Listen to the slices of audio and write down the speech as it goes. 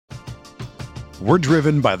We're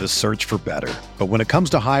driven by the search for better. But when it comes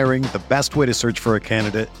to hiring, the best way to search for a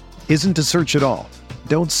candidate isn't to search at all.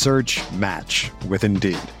 Don't search, match with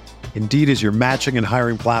Indeed. Indeed is your matching and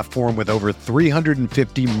hiring platform with over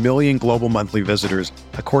 350 million global monthly visitors,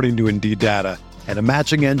 according to Indeed data, and a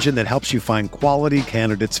matching engine that helps you find quality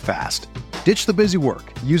candidates fast. Ditch the busy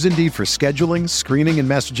work. Use Indeed for scheduling, screening, and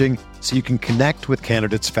messaging so you can connect with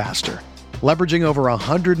candidates faster. Leveraging over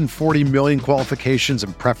 140 million qualifications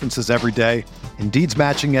and preferences every day, Indeed's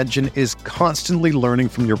matching engine is constantly learning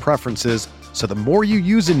from your preferences, so the more you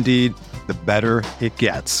use Indeed, the better it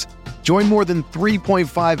gets. Join more than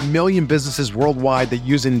 3.5 million businesses worldwide that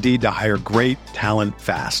use Indeed to hire great talent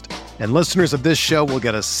fast. And listeners of this show will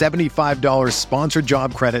get a $75 sponsored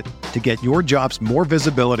job credit to get your jobs more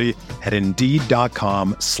visibility at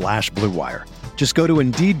Indeed.com/Blue Wire. Just go to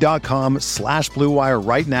Indeed.com/Blue Wire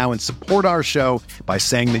right now and support our show by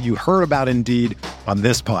saying that you heard about Indeed on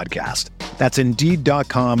this podcast. That's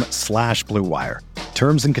Indeed.com/Blue Wire.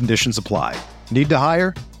 Terms and conditions apply. Need to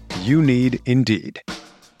hire? You need Indeed.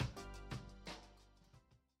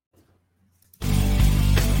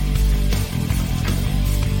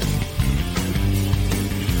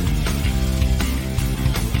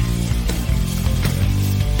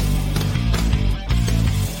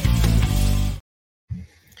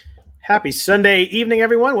 Happy Sunday evening,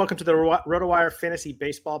 everyone. Welcome to the RotoWire Fantasy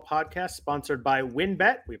Baseball Podcast, sponsored by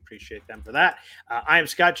WynnBET. We appreciate them for that. I am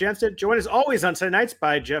Scott Jensen, joined as always on Sunday nights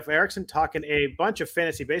by Jeff Erickson, talking a bunch of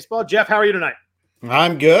fantasy baseball. Jeff, how are you tonight?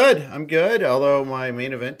 I'm good. Although my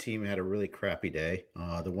main event team had a really crappy day,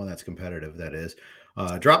 the one that's competitive, that is.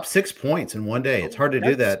 Dropped 6 points in one day. It's hard to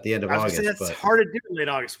do that at the end of August. It's hard to do in late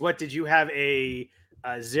August. What, did you have a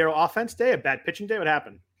zero offense day, a bad pitching day? What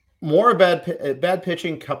happened? More bad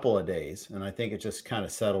pitching couple of days, and I think it just kind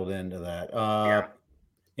of settled into that.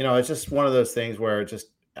 It's just one of those things where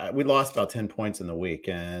we lost about 10 points in the week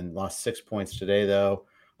and lost 6 points today, though.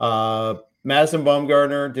 Madison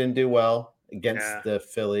Bumgarner didn't do well against the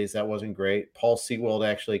Phillies. That wasn't great. Paul Sewald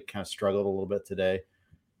actually kind of struggled a little bit today.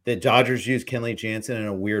 The Dodgers used Kenley Jansen in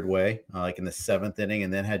a weird way, like in the seventh inning,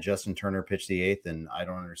 and then had Justin Turner pitch the eighth, and I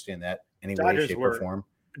don't understand that any way, shape, or form.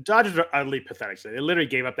 Dodgers are utterly pathetic. So they literally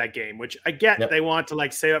gave up that game, which I get they want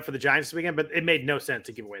to save up for the Giants this weekend, but it made no sense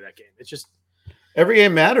to give away that game. It's just every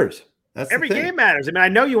game matters. Every game matters. I mean, I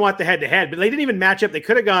know you want the head-to-head, but they didn't even match up. They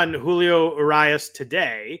could have gone Julio Urias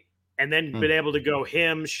today and then been able to go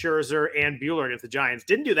him, Scherzer, and Buehler against the Giants.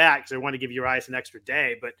 Didn't do that because they wanted to give Urias an extra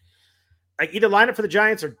day, but either line up for the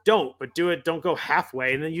Giants or don't, but do it. Don't go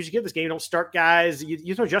halfway. And then you just give this game. You don't start guys.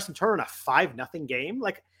 You throw Justin Turner in a 5-0 game.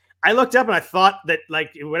 I looked up and I thought that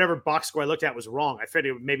whatever box score I looked at was wrong. I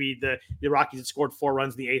figured maybe the Rockies had scored 4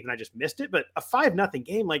 runs in the eighth and I just missed it. But a 5-0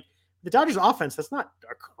 game, the Dodgers offense, that's not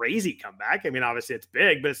a crazy comeback. I mean, obviously it's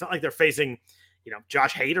big, but it's not like they're facing,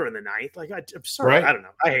 Josh Hader in the ninth. I'm sorry. Right. I don't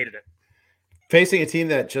know. I hated it. Facing a team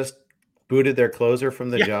that just booted their closer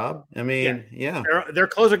from the job. I mean, Their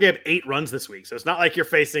closer gave 8 runs this week. So it's not like you're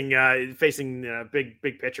facing a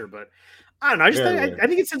big pitcher, but I don't know. I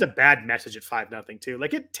think it sends a bad message at 5-0 too.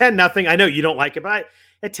 At 10-0, I know you don't like it, but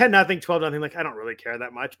at 10-0, 12-0, I don't really care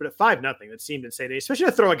that much. But at 5-0, it seemed insane. Especially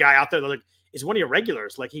to throw a guy out there that is one of your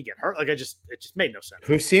regulars, he get hurt. It just made no sense.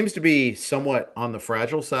 Who seems to be somewhat on the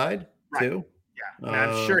fragile side too. Yeah, and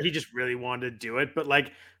I'm sure he just really wanted to do it, but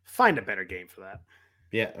find a better game for that.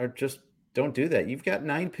 Yeah, or just don't do that. You've got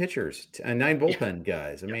 9 pitchers and 9 bullpen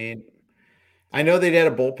guys. I mean. I know they had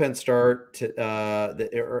a bullpen start,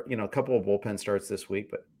 a couple of bullpen starts this week,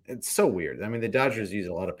 but it's so weird. I mean, the Dodgers use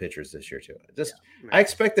a lot of pitchers this year too. I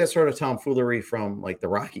expect that sort of tomfoolery from the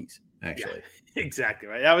Rockies, actually. Yeah, exactly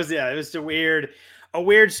right. It was a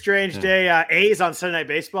weird, strange day. A's on Sunday Night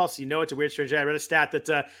Baseball, so it's a weird, strange day. I read a stat that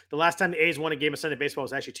the last time the A's won a game of Sunday Night Baseball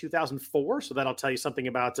was actually 2004, so that'll tell you something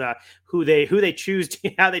about who they choose,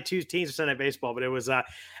 how they choose teams for Sunday Night Baseball. But it was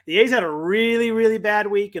the A's had a really, really bad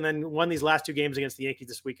week, and then won these last 2 games against the Yankees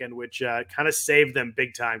this weekend, which kind of saved them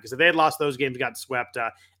big time. Because if they had lost those games, gotten swept,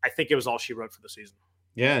 I think it was all she wrote for the season.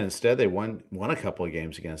 Yeah, and instead they won a couple of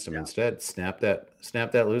games against them. Yeah. Instead, snapped that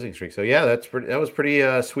losing streak. So yeah, that was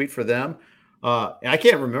pretty sweet for them. I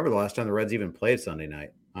can't remember the last time the Reds even played Sunday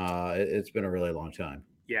night. It's been a really long time.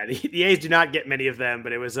 Yeah, the A's do not get many of them,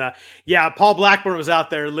 but it was, Paul Blackburn was out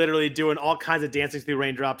there literally doing all kinds of dancing through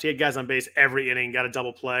raindrops. He had guys on base every inning, got a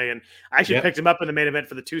double play, and I actually picked him up in the main event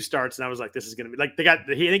for the 2 starts, and I was like, this is going to be I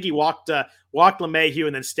think he walked walked LeMahieu,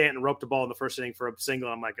 and then Stanton roped the ball in the first inning for a single.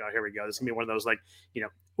 I'm like, oh, here we go. This is gonna be one of those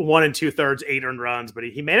 1 2/3 8 earned runs. But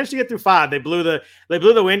he managed to get through 5. They blew the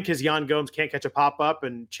win because Yan Gomes can't catch a pop up,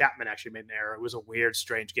 and Chapman actually made an error. It was a weird,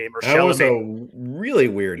 strange game. That was a really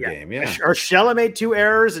weird game. Yeah. Urshela made 2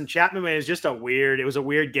 errors, and Chapman made it was a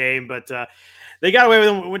weird game, but they got away with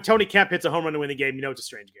it. When Tony Kemp hits a home run to win the game, it's a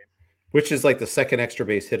strange game. Which is like the second extra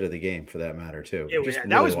base hit of the game, for that matter, too.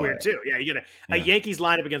 That was weird too. Yeah, you get a Yankees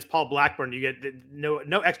lineup against Paul Blackburn. You get no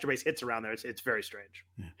extra base hits around there. It's very strange.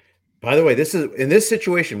 Yeah. By the way, in this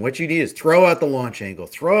situation, what you need is throw out the launch angle,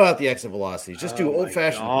 throw out the exit velocity. Just do old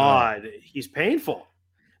fashioned. God, he's painful.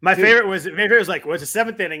 My favorite was the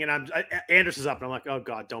 7th inning, and Anderson's up, and I'm like, oh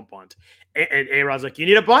God, don't bunt. And A-Rod's like, you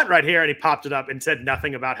need a bunt right here, and he popped it up and said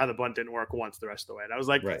nothing about how the bunt didn't work once the rest of the way. And I was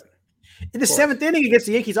like, right. In the 7th inning against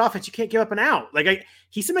the Yankees offense, you can't give up an out.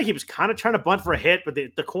 He seemed like he was kind of trying to bunt for a hit, but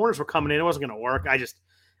the corners were coming in. It wasn't going to work. I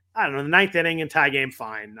don't know. The 9th inning and tie game,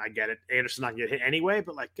 fine. I get it. Anderson's not going to get hit anyway,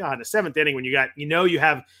 but God, in the 7th inning when you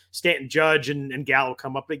have Stanton, Judge, and Gallo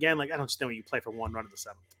come up again, I don't understand when you play for 1 run in the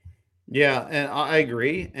 7th. Yeah, and I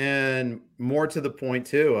agree. And more to the point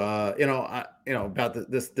too, about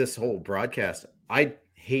this whole broadcast. I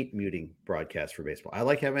hate muting broadcasts for baseball. I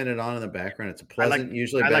like having it on in the background. It's a pleasant,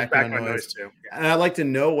 usually background noise too. Yeah. And I like to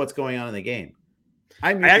know what's going on in the game.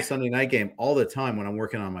 I mute the Sunday night game all the time when I'm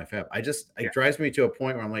working on my FAAB. It drives me to a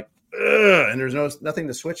point where I'm like, ugh, and there's nothing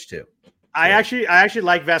to switch to. I actually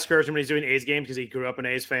like Vespersen when he's doing A's games because he grew up an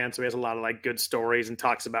A's fan, so he has a lot of good stories and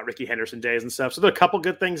talks about Ricky Henderson days and stuff. So there are a couple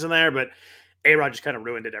good things in there, but A-Rod just kind of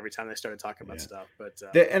ruined it every time they started talking about stuff. But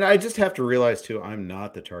and I just have to realize too, I'm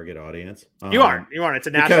not the target audience. You aren't. It's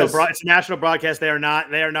a national broadcast. They are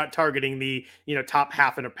not targeting the top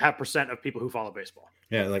 0.5% of people who follow baseball.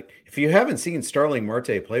 Yeah, if you haven't seen Starling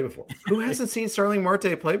Marte play before, who hasn't seen Starling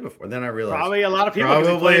Marte play before? Then I realized probably a lot of people.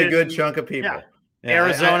 Probably a good chunk of people. Yeah.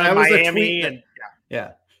 Arizona, Miami,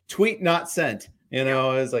 tweet not sent. It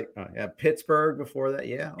was like, Pittsburgh before that.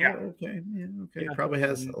 Yeah. Yeah. Oh, okay. Yeah. Okay. Yeah. Probably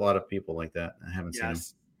has a lot of people like that. I haven't seen him.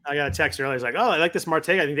 I got a text earlier. He's like, oh, I like this Marte.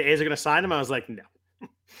 I think the A's are going to sign him. I was like, no.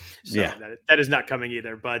 So that is not coming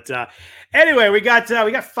either. But anyway, we got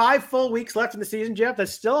 5 full weeks left in the season, Jeff.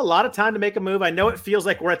 That's still a lot of time to make a move. I know it feels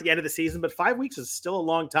like we're at the end of the season, but 5 weeks is still a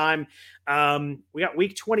long time. We got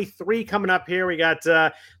week 23 coming up here. We got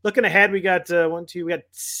looking ahead. We got we got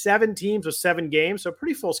 7 teams with 7 games, so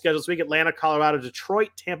pretty full schedule. So we get Atlanta, Colorado, Detroit,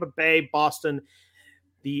 Tampa Bay, Boston,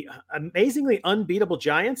 the amazingly unbeatable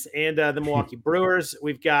Giants, and the Milwaukee Brewers.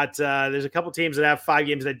 We've got there's a couple teams that have 5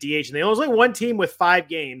 games at DH, and there's only one team with 5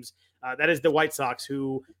 games. That is the White Sox,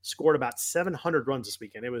 who scored about 700 runs this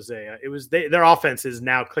weekend. Their offense is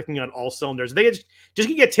now clicking on all cylinders. They just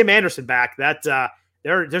can get Tim Anderson back. That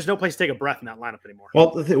there's no place to take a breath in that lineup anymore.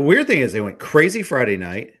 Well, the weird thing is they went crazy Friday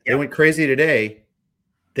night. They went crazy today.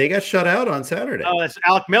 They got shut out on Saturday. Oh, that's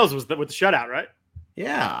Alec Mills with the shutout, right?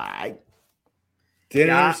 Yeah, I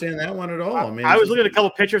didn't understand that one at all. I was looking at a couple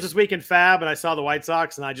pictures this week in FAAB, and I saw the White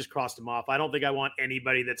Sox, and I just crossed them off. I don't think I want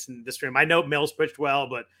anybody that's in this room. I know Mills pitched well,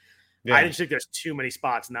 but I didn't think there's too many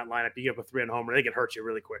spots in that lineup. You give up a 3-run homer, they can hurt you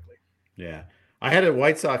really quickly. Yeah. I had a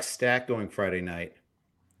White Sox stack going Friday night.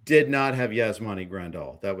 Did not have Yasmani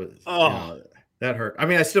Grandal. That was that hurt. I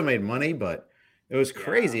mean, I still made money, but it was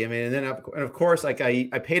crazy. Yeah. I mean, and then of course, I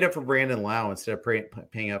paid up for Brandon Lau instead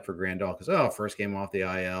of paying up for Grandal because first game off the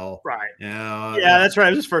IL. Right. That's right. It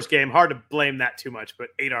was his first game. Hard to blame that too much, but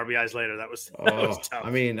 8 RBIs later, that was tough. I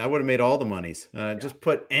mean, I would have made all the monies. Just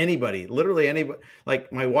put literally anybody.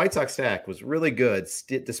 Like my White Sox stack was really good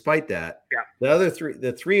despite that. Yeah.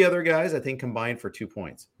 The three other guys I think combined for 2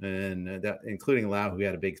 points, and that including Lau, who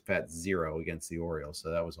had a big fat 0 against the Orioles.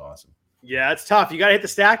 So that was awesome. Yeah, it's tough. You got to hit the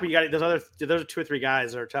stack, but you got those are 2 or 3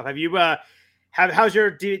 guys that are tough. Have you how's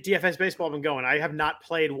your DFS baseball been going? I have not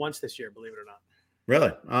played once this year, believe it or not.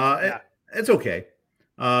 Really? It's okay.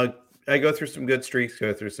 I go through some good streaks,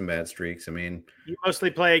 go through some bad streaks. I mean, you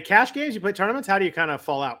mostly play cash games. You play tournaments. How do you kind of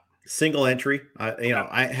fall out? Single entry.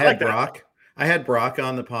 I had Brock. I had Brock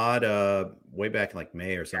on the pod way back in like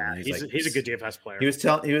May or something. Yeah, he's a good DFS player.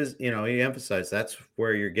 He emphasized that's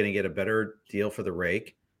where you're going to get a better deal for the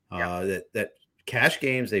rake. That cash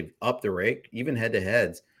games, they've upped the rake, even head to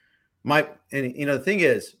heads. The thing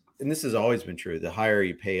is, and this has always been true, the higher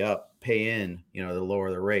you pay in, the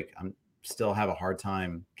lower the rake. I'm still have a hard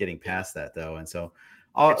time getting past that though. And so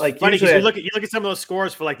it's funny because you look at some of those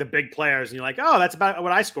scores for like the big players and you're like, oh, that's about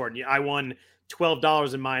what I scored. And I won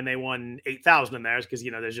 $12 in mine. They won 8,000 in theirs because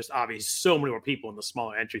there's just obviously so many more people in the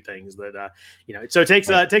smaller entry things that so it takes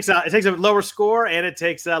a lower score and it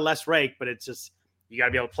takes less rake, but it's just you got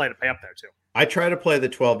to be able to pay up there too. I try to play the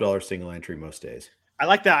 $12 single entry most days. I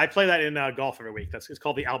like that. I play that in golf every week. It's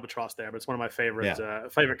called the Albatross there, but it's one of my favorite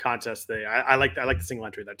favorite contests. I like the single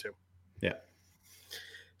entry there too. Yeah.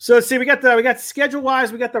 So let's see. We got schedule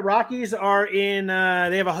wise. We got the Rockies are in.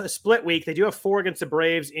 They have a split week. They do have 4 against the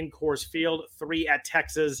Braves in Coors Field, 3 at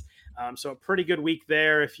Texas. So a pretty good week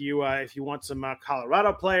there if you want some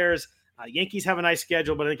Colorado players. Yankees have a nice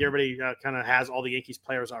schedule, but I think everybody kind of has all the Yankees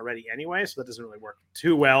players already anyway, so that doesn't really work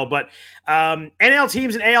too well. But NL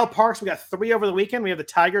teams and AL parks, we got 3 over the weekend. We have the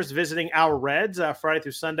Tigers visiting our Reds Friday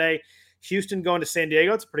through Sunday. Houston going to San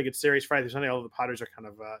Diego. It's a pretty good series Friday through Sunday, although the Padres are kind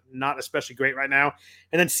of not especially great right now.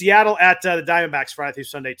 And then Seattle at the Diamondbacks Friday through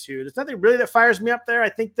Sunday too. There's nothing really that fires me up there. I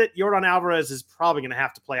think that Yordan Alvarez is probably going to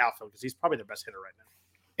have to play outfield because he's probably their best hitter right now.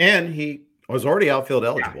 And he was already outfield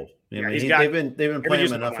eligible. Yeah, they've been playing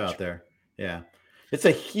him enough out there. Yeah. It's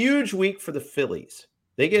a huge week for the Phillies.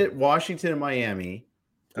 They get Washington and Miami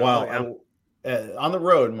on the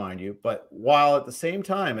road, mind you, but while at the same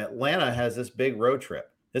time, Atlanta has this big road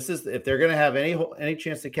trip. This is if they're going to have any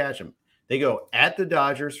chance to catch them. They go at the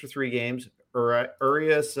Dodgers for 3 games,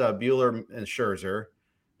 Urias, Buehler, and Scherzer,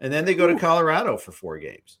 and then they go to Colorado for 4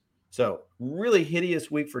 games. So really hideous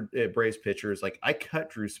week for Braves pitchers. Like I cut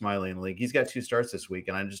Drew Smyly in the league. He's got 2 starts this week,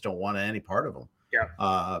 and I just don't want any part of him.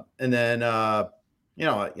 Yeah. And then Inoa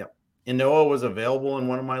was available in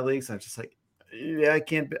one of my leagues. And I'm just like, I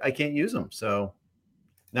can't use him. So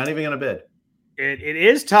not even going to bid. It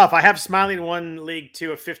is tough. I have Smiley in one league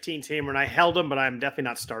too, a 15-teamer, and I held him, but I'm definitely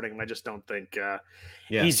not starting him. I just don't think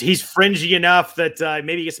he's fringy enough that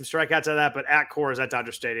maybe he gets some strikeouts out of that. But at Coors at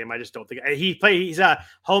Dodger Stadium, I just don't think he's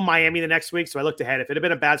home Miami the next week. So I looked ahead. If it had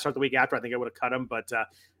been a bad start the week after, I think I would have cut him. But I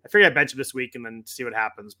figured I'd bench him this week and then see what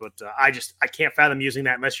happens. But I can't fathom using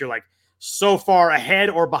that unless you're like so far ahead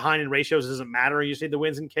or behind in ratios. It doesn't matter. You just need the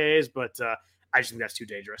wins and Ks, but I just think that's too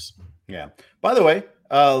dangerous. Yeah. By the way,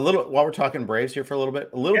 while we're talking Braves here for a little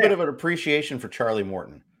bit, bit of an appreciation for Charlie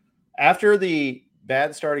Morton. After the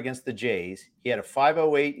bad start against the Jays, he had a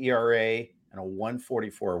 5.08 ERA and a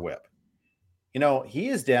 1.44 WHIP. He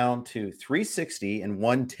is down to 360 and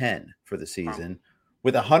 110 for the season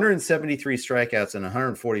with 173 strikeouts and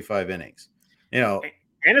 145 innings.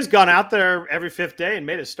 And has gone out there every 5th day and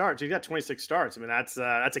made a start. So he's got 26 starts. I mean, that's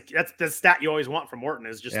the stat you always want from Morton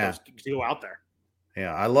is just to go out there.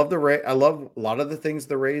 Yeah, I love I love a lot of the things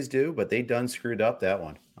the Rays do, but they done screwed up that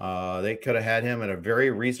one. They could have had him at a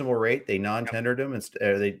very reasonable rate. They non-tendered him, and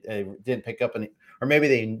they didn't pick up or maybe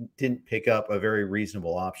they didn't pick up a very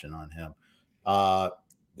reasonable option on him.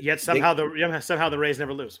 Yet somehow the Rays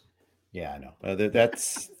never lose. Yeah, I know.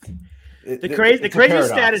 That's. The crazy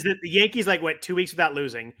stat is that the Yankees went 2 weeks without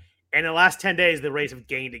losing, and in the last 10 days, the Rays have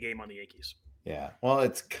gained a game on the Yankees. Yeah, well,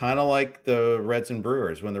 it's kind of like the Reds and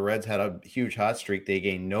Brewers. When the Reds had a huge hot streak, they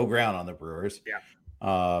gained no ground on the Brewers.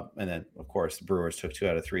 Yeah. And then, of course, the Brewers took 2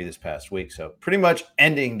 out of 3 this past week. So pretty much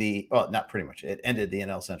not pretty much. It ended the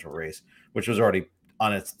NL Central race, which was already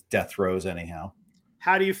on its death throes anyhow.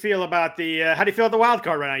 How do you feel about the wild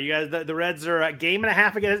card right now? You guys, the Reds are a game and a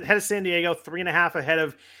half ahead of San Diego, 3.5 ahead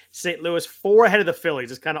of St. Louis, 4 ahead of the Phillies.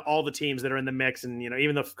 It's kind of all the teams that are in the mix. And,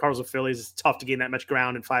 even the Cardinals and Phillies, it's tough to gain that much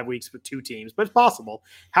ground in 5 weeks with 2 teams, but it's possible.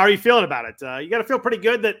 How are you feeling about it? You got to feel pretty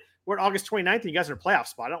good that we're at August 29th and you guys are in a playoff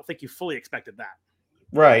spot. I don't think you fully expected that.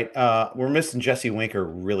 Right. We're missing Jesse Winker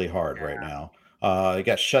really hard right now. He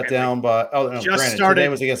got shut down by, today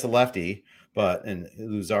was against the lefty, and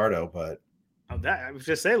Luzardo, but. I was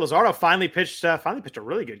just saying, Luzardo finally pitched a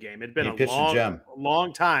really good game. It'd been a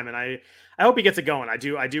long time, and I hope he gets it going. I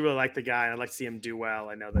do really like the guy, and I'd like to see him do well.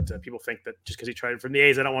 I know that people think that just because he traded from the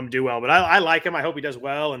A's, I don't want him to do well, but I like him. I hope he does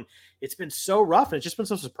well, and it's been so rough, and it's just been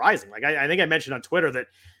so surprising. Like I think I mentioned on Twitter that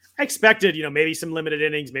I expected, maybe some limited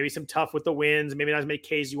innings, maybe some tough with the wins, maybe not as many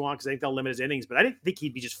Ks you want because I think they'll limit his innings, but I didn't think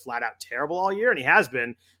he'd be just flat out terrible all year, and he has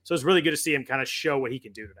been. So it's really good to see him kind of show what he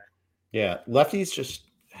can do today. Yeah, lefties just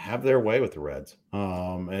have their way with the Reds.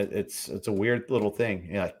 It's a weird little thing.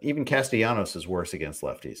 Yeah, even Castellanos is worse against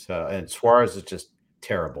lefties, and Suarez is just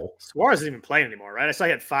terrible. Suarez isn't even playing anymore, right? I saw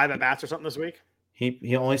he had 5 at bats or something this week.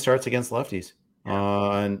 He only starts against lefties,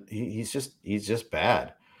 and he's just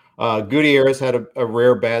bad. Gutierrez had a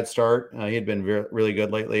rare bad start. He had been really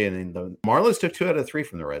good lately, and then the Marlins took 2 out of 3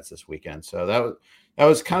 from the Reds this weekend. So that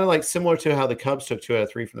was kind of like similar to how the Cubs took 2 out of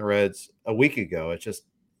 3 from the Reds a week ago. It's just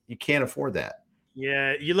you can't afford that.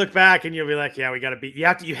 Yeah, you look back and you'll be like, yeah, we got to beat. You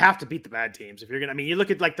have to beat the bad teams if you're gonna. I mean, you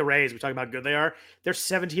look at the Rays. We talk about how good they are. They're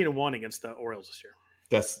 17-1 against the Orioles this year.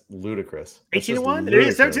 That's ludicrous. 18-1. It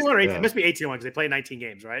is 17-1 or 18. It must be 18-1 because they play 19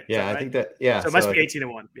 games, right? Yeah, I think that. Yeah, so it must be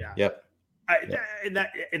 18-1. Yeah. Yep.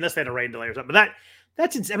 Unless they had a rain delay or something, but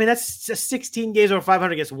that's I mean that's just 16 games over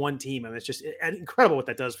 500 against one team, and it's just incredible what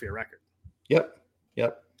that does for your record. Yep.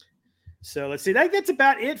 Yep. So let's see. That's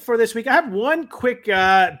about it for this week. I have one quick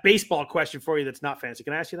baseball question for you that's not fancy.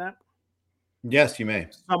 Can I ask you that? Yes, you may.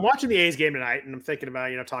 So I'm watching the A's game tonight, and I'm thinking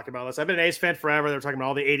about, talking about this. I've been an A's fan forever. They're talking about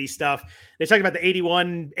all the 80 stuff. They're talking about the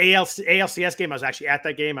 81 ALCS game. I was actually at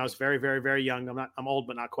that game. I was very, very, very young. I'm old,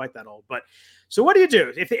 but not quite that old. But so what do you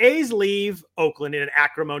do if the A's leave Oakland in an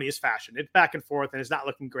acrimonious fashion? It's back and forth, and it's not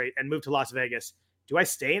looking great, and move to Las Vegas. Do I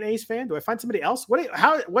stay an A's fan? Do I find somebody else?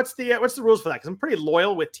 What's the rules for that? Because I'm pretty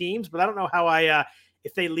loyal with teams, but I don't know how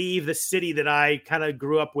if they leave the city that I kind of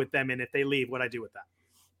grew up with them in, if they leave, what I do with that.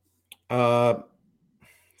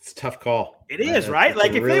 It's a tough call. It is, right?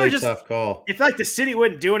 Like if really they were just tough call. If like the city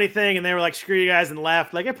wouldn't do anything and they were like, screw you guys and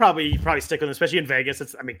left, like I'd probably stick with them, especially in Vegas.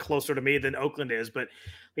 It's closer to me than Oakland is. But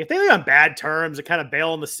if they leave on bad terms and kind of bail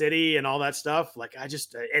on the city and all that stuff, like I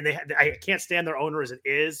can't stand their owner as it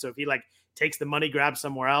is. So if he like takes the money, grabs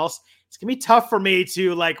somewhere else, it's gonna be tough for me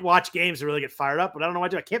to like watch games and really get fired up. But I don't know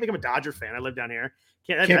what to do. I can't become a Dodger fan. I live down here.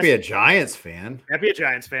 Can't be a Giants fan. Can't be a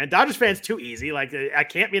Giants fan. Dodgers fan's too easy. Like I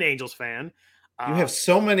can't be an Angels fan. You have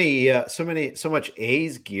so much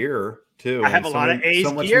A's gear too. I have a lot of A's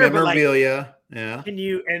so much gear, memorabilia. Yeah.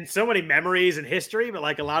 And so many memories and history, but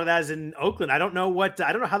like a lot of that is in Oakland. I don't know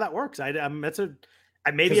how that works.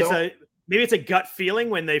 Maybe it's a gut feeling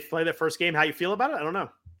when they play the first game, how you feel about it. I don't know.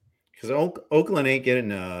 Because Oakland ain't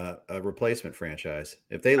getting a replacement franchise.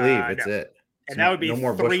 If they leave, it's it. And that would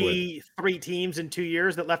be three teams in 2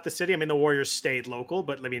 years that left the city. I mean, the Warriors stayed local,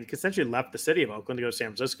 but essentially left the city of Oakland to go to San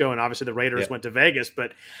Francisco, and obviously the Raiders went to Vegas.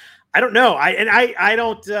 But I don't know.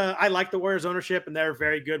 I like the Warriors ownership, and they're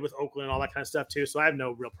very good with Oakland and all that kind of stuff too. So I have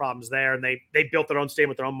no real problems there. And they built their own stadium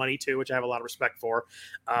with their own money too, which I have a lot of respect for.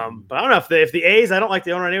 But I don't know if the A's, I don't like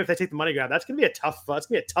the owner anyway. If they take the money grab, that's gonna be a tough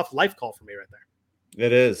life call for me right there.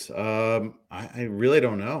 It is. I really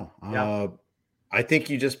don't know. Yeah. I think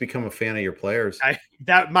you just become a fan of your players.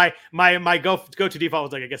 My go-to default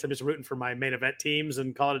was like, I guess I'm just rooting for my main event teams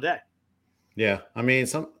and call it a day. Yeah. I mean,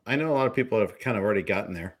 I know a lot of people have kind of already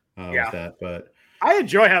gotten there with that, but I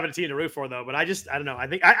enjoy having a team to root for though, but I don't know. I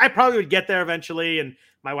think I probably would get there eventually. And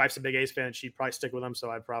my wife's a big A's fan and she'd probably stick with them.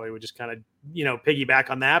 So I probably would just kind of, piggyback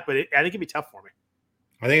on that, but I think it'd be tough for me.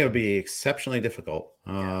 I think it would be exceptionally difficult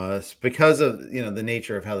because of, the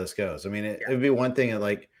nature of how this goes. I mean, it would be one thing that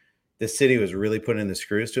like, the city was really putting in the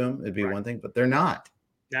screws to them, it'd be one thing, but they're not.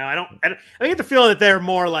 No, I get the feeling that they're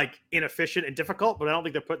more like inefficient and difficult, but I don't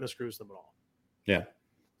think they're putting the screws to them at all. Yeah.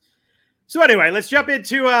 So anyway, let's jump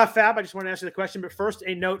into FAAB. I just want to ask you the question, but first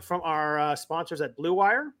a note from our sponsors at Blue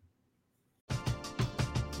Wire.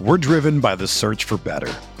 We're driven by the search for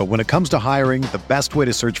better, but when it comes to hiring, the best way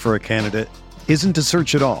to search for a candidate isn't to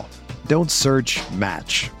search at all. Don't search,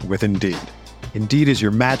 match with Indeed. Indeed is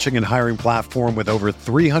your matching and hiring platform with over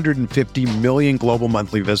 350 million global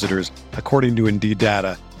monthly visitors, according to Indeed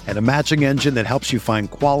data, and a matching engine that helps you find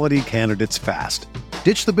quality candidates fast.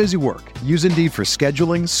 Ditch the busy work. Use Indeed for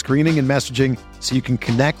scheduling, screening, and messaging so you can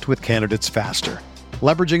connect with candidates faster.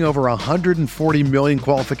 Leveraging over 140 million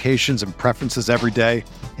qualifications and preferences every day,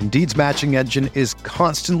 Indeed's matching engine is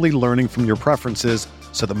constantly learning from your preferences,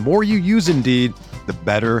 so the more you use Indeed, the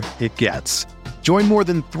better it gets. Join more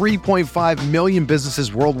than 3.5 million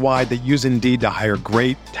businesses worldwide that use Indeed to hire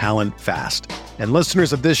great talent fast. And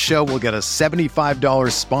listeners of this show will get a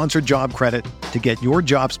 $75 sponsored job credit to get your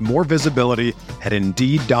jobs more visibility at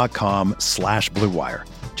Indeed.com/Blue Wire.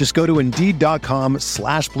 Just go to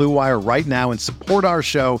Indeed.com/Blue Wire right now and support our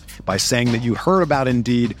show by saying that you heard about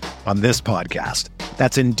Indeed on this podcast.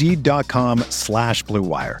 That's Indeed.com/Blue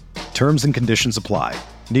Wire. Terms and conditions apply.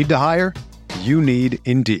 Need to hire? You need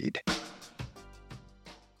Indeed.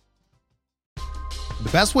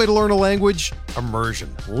 The best way to learn a language?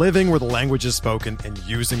 Immersion. Living where the language is spoken and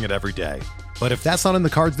using it every day. But if that's not in the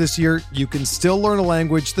cards this year, you can still learn a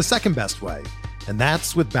language the second best way, and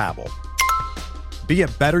that's with Babbel. Be a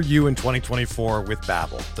better you in 2024 with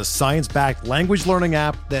Babbel, the science-backed language learning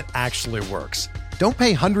app that actually works. Don't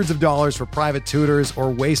pay hundreds of dollars for private tutors or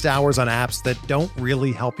waste hours on apps that don't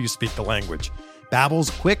really help you speak the language. Babbel's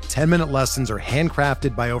quick 10-minute lessons are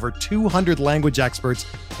handcrafted by over 200 language experts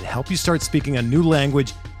and help you start speaking a new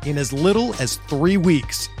language in as little as 3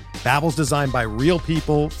 weeks. Babbel's designed by real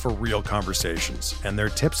people for real conversations, and their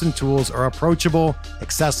tips and tools are approachable,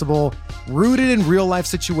 accessible, rooted in real-life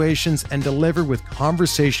situations, and delivered with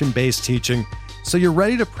conversation-based teaching, so you're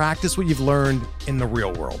ready to practice what you've learned in the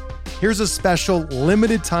real world. Here's a special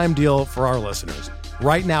limited-time deal for our listeners.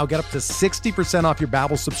 Right now, get up to 60% off your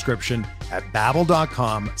Babbel subscription at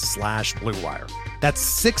Babbel.com/Blue Wire. That's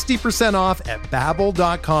 60% off at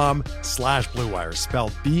Babbel.com/Blue Wire,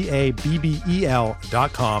 spelled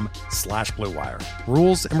BABBEL.com/Blue Wire.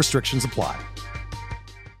 Rules and restrictions apply.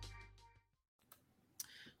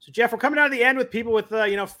 So, Jeff, we're coming out of the end with people with,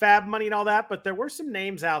 FAAB money and all that, but there were some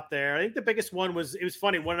names out there. I think the biggest one was, it was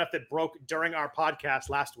funny, one enough that broke during our podcast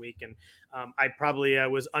last week. And I probably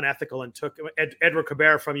was unethical and took Edward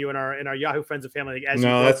Caber from you in our Yahoo Friends and Family.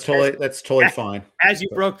 That's totally fine. As you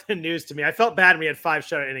broke the news to me, I felt bad when he had 5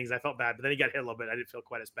 shutout innings. I felt bad, but then he got hit a little bit. I didn't feel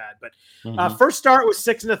quite as bad. But first start was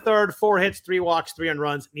 6 1/3, 4 hits, 3 walks, 3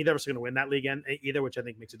 runs. Neither of us are going to win that league either, which I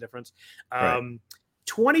think makes a difference. Right.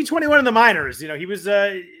 2021 in the minors, he was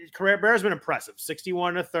career has been impressive.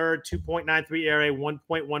 61 1/3, 2.93 ERA,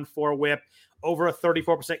 1.14 WHIP, over a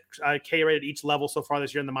 34% K rate at each level so far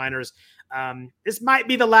this year in the minors. This might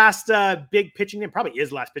be the last big pitching name. Probably is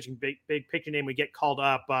the last big pitching name we get called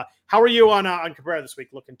up. How are you on Cabrera this week?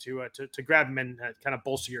 Looking to grab him and kind of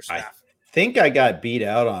bolster your staff. I think I got beat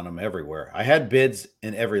out on him everywhere. I had bids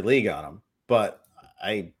in every league on him, but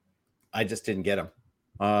I just didn't get him.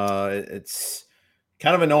 It's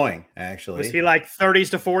kind of annoying, actually. Was he like 30s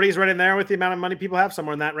to 40s right in there with the amount of money people have,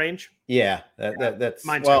 somewhere in that range? Yeah, that's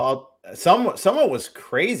mine. Well, some was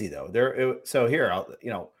crazy though.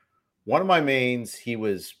 One of my mains, he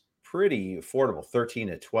was pretty affordable, 13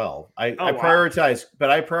 to 12. I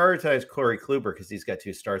prioritized Corey Kluber because he's got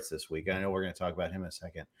 2 starts this week. I know we're going to talk about him in a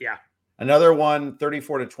second. Yeah. Another one,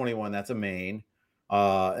 34 to 21. That's a main.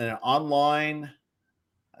 And an online,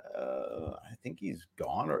 I think he's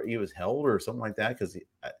gone or he was held or something like that because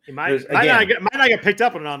he might not get picked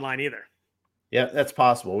up on an online either. Yeah, that's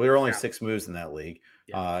possible. We were only 6 moves in that league.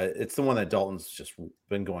 Yeah. It's the one that Dalton's just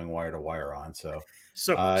been going wire to wire on. So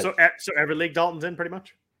every league Dalton's in pretty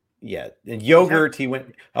much. Yeah, in Yogurt he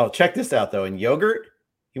went. Oh, check this out though. In Yogurt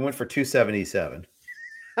he went for 277.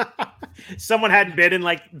 Someone hadn't bid in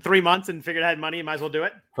like 3 months and figured I had money. Might as well do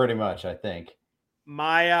it. Pretty much, I think.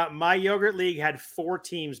 My Yogurt league had 4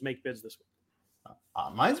 teams make bids this week.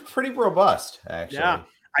 Mine's pretty robust, actually. Yeah,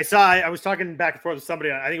 I was talking back and forth with somebody.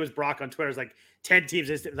 I think it was Brock on Twitter. It's like 10 teams.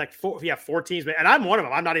 It's like 4 teams, and I'm one of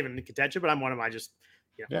them. I'm not even in contention, but I'm one of them. I just,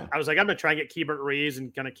 I was like, I'm gonna try and get Keibert Ruiz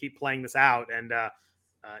and gonna keep playing this out. And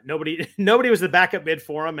nobody was the backup bid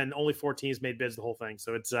for him, and only 4 teams made bids the whole thing.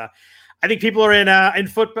 So it's, I think people are in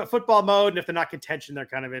football mode, and if they're not contention, they're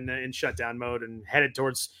kind of in shutdown mode and headed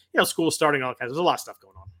towards school starting, all kinds. There's a lot of stuff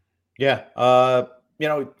going on. Yeah.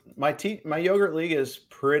 My Yogurt league is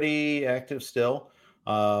pretty active still.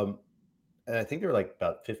 And I think there were like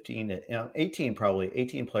about 18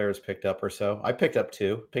 players picked up or so. I picked up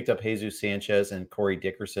 2. Picked up Jesus Sanchez and Corey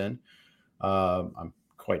Dickerson. I'm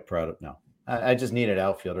quite proud of. No, I just needed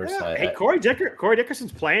outfilders. Yeah. Corey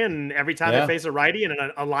Dickerson's playing every time they face a righty in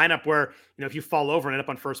a lineup where if you fall over and end up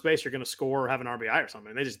on first base, you're going to score or have an RBI or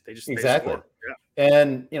something. They just exactly. Score. Yeah.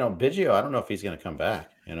 And Biggio, I don't know if he's going to come back.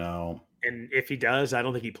 And if he does, I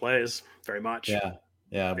don't think he plays very much. Yeah.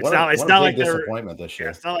 Yeah. It's not like disappointment this year.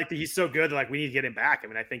 It's not like he's so good that like we need to get him back. I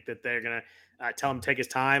mean, I think that they're going to tell him to take his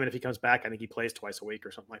time. And if he comes back, I think he plays twice a week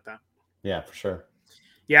or something like that. Yeah, for sure.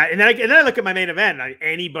 Yeah. And then I look at my main event. My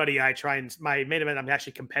main event, I'm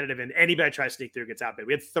actually competitive in. Anybody I try to sneak through gets outbid.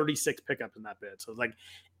 We had 36 pickups in that bid. So it's like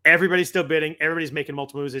everybody's still bidding. Everybody's making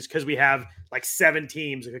multiple moves. It's because we have like 7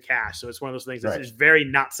 teams of cash. So it's one of those things that's very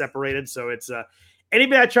not separated. So it's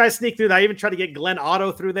anybody I try to sneak through that. I even tried to get Glenn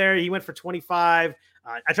Otto through there. He went for 25.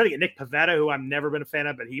 I tried to get Nick Pivetta, who I've never been a fan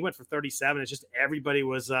of, but he went for 37. It's just everybody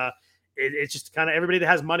was it's just kind of everybody that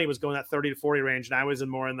has money was going that 30 to 40 range, and I was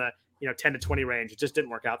more in the 10 to 20 range. It just didn't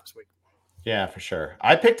work out this week. Yeah, for sure.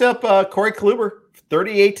 I picked up Corey Kluber,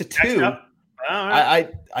 38 to 2. Right.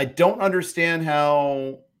 I don't understand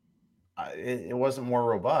how it wasn't more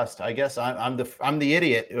robust. I guess I'm the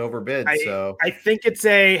idiot who overbid. I think it's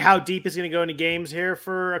how deep is going to go into games here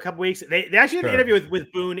for a couple weeks. They actually had an interview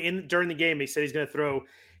with Boone during the game. He said he's going to throw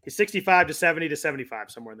his 65 to 70 to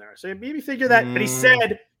 75 somewhere in there. So maybe figure that. But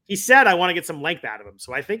he said I want to get some length out of him.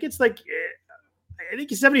 So I think it's like I think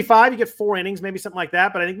he's 75. You get 4 innings, maybe something like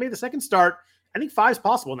that. But I think maybe the second start. I think 5 is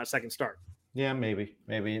possible in that second start. Yeah, maybe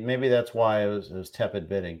that's why it was tepid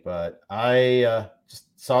bidding. But I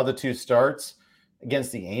just saw the 2 starts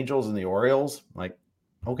against the Angels and the Orioles. Like,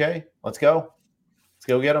 okay, let's go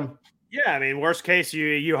get them. Yeah, I mean, worst case,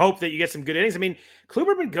 you hope that you get some good innings. I mean,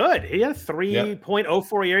 Kluber been good. He had a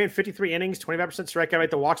 3.04 ERA in 53 innings, 25% strikeout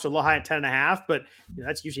rate. The walks are a little high at 10.5, but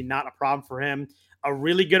that's usually not a problem for him. A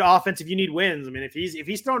really good offense if you need wins. I mean, if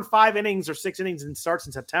he's throwing 5 innings or 6 innings and starts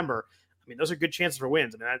in September, I mean, those are good chances for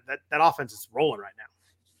wins. I mean, that offense is rolling right now.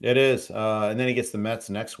 It is, and then he gets the Mets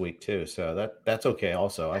next week too, so that's okay.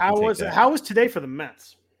 Also, how was today for the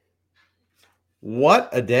Mets? What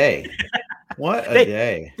a day! What a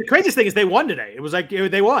day! The craziest thing is they won today. It was like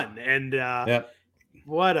they won, and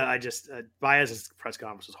Baez's press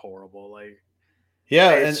conference was horrible. Like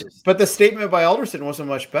Yeah, but the statement by Alderson wasn't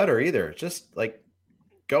much better either. Just like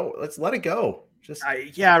go, let's let it go. Just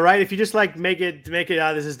yeah, right. If you just like make it,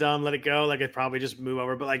 this is dumb, let it go. Like it probably just move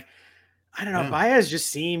over. But like, I don't know. Baez just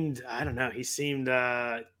seemed, I don't know. He seemed,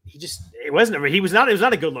 it was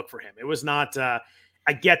not a good look for him. It was not,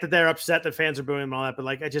 I get that they're upset that fans are booing him and all that, but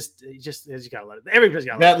like, you gotta let it, everybody's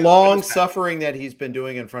got that long suffering that he's been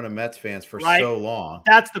doing in front of Mets fans for so long.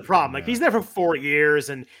 That's the problem. Like he's there for 4 years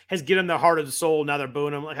and has given them the heart of the soul. Now they're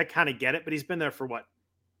booing him. Like I kind of get it, but he's been there for what,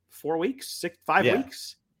 4 weeks, 5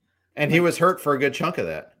 weeks. And he was hurt for a good chunk of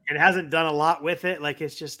that. And hasn't done a lot with it. Like,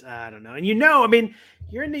 it's just, I don't know. And I mean,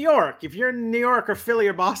 you're in New York. If you're in New York or Philly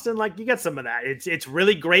or Boston, like you get some of that. It's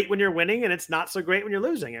really great when you're winning and it's not so great when you're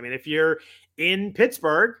losing. I mean, if you're in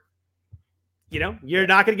Pittsburgh, you're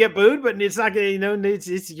not going to get booed, but it's not going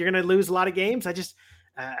to, you're going to lose a lot of games. I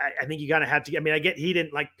think you got to have to. I mean, I get he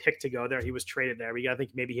didn't pick to go there. He was traded there. I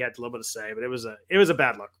think maybe he had a little bit to say, but it was a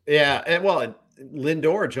bad look. Yeah, and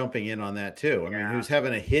Lindor jumping in on that too. I mean, who's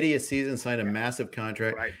having a hideous season, signed a massive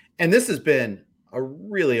contract, right. And this has been a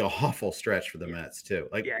really awful stretch for the Mets too.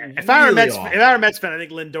 Like, if I were a Mets fan, I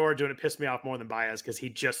think Lindor doing it pissed me off more than Baez because he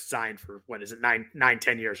just signed for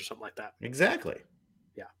 10 years or something like that. Exactly.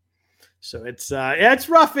 So it's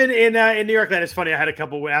rough in New York. That is funny. I had a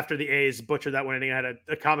couple after the A's butchered that one inning. I had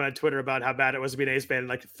a comment on Twitter about how bad it was to be an A's fan. And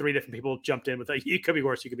like 3 different people jumped in with you could be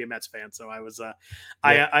worse. You could be a Mets fan. So I was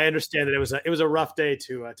I understand that it was a rough day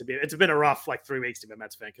to be. It's been a rough 3 weeks to be a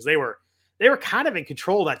Mets fan because they were kind of in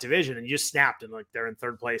control of that division and you just snapped and they're in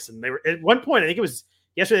 3rd place and they were at one point. I think it was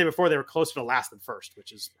yesterday before they were closer to last than first,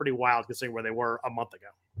 which is pretty wild considering where they were a month ago.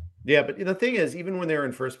 Yeah, but the thing is, even when they were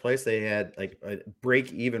in 1st place, they had a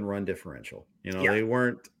break-even run differential. They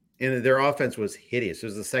weren't their offense was hideous. It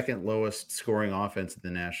was the 2nd lowest scoring offense in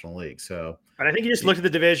the National League. So, but I think you just looked at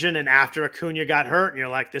the division, and after Acuna got hurt, and you're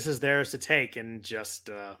like, "This is theirs to take," and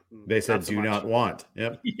just they said, "Do not want."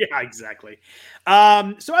 Yep. Yeah, exactly.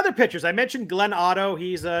 So other pitchers, I mentioned Glenn Otto.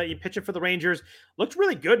 He's pitching for the Rangers. Looked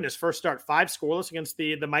really good in his first start. 5 scoreless against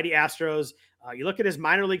the mighty Astros. You look at his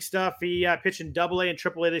minor league stuff. He pitched in AA and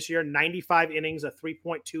AAA this year, 95 innings, a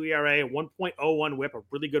 3.2 ERA, a 1.01 WHIP, a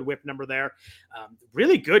really good WHIP number there.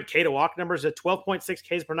 Really good K to walk numbers, a 12.6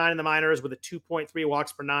 Ks per 9 in the minors with a 2.3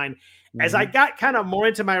 walks per 9. Mm-hmm. As I got kind of more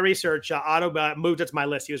into my research, Otto moved up to my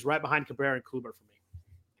list. He was right behind Cabrera and Kluber for me.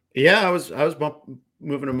 Yeah, I was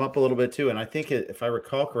moving him up a little bit too, and I think if I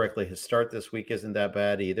recall correctly, his start this week isn't that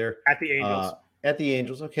bad either. At the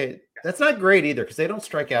Angels. Okay, yeah. That's not great either because they don't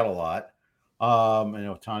strike out a lot. I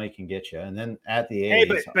know Tani can get you, and then at the A's.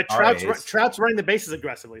 Hey, but Trout's running the bases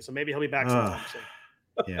aggressively, so maybe he'll be back sometime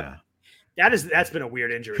soon. Yeah, that's been a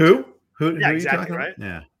weird injury. Who? Yeah, exactly right.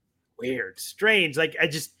 Yeah, weird, strange. Like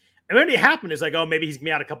and when it happened, it's like, oh, maybe he's gonna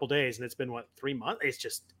be out a couple days, and it's been 3 months. It's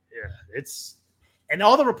just, and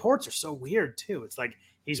all the reports are so weird too. It's like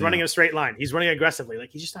he's running in a straight line, he's running aggressively,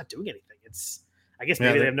 like he's just not doing anything. I guess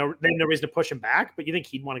maybe they have no reason to push him back, but you think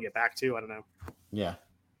he'd want to get back too? I don't know. Yeah.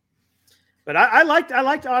 But I liked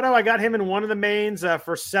Otto. I got him in one of the mains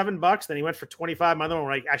for $7. Then he went for 25. My other one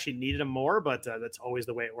where I actually needed him more, but that's always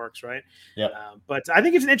the way it works, right? Yeah. But I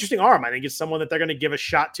think it's an interesting arm. I think it's someone that they're going to give a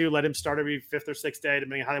shot to. Let him start every 5th or 6th day,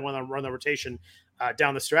 depending on how they want to run the rotation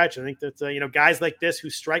down the stretch. I think that guys like this who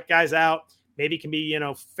strike guys out maybe can be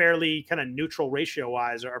fairly kind of neutral ratio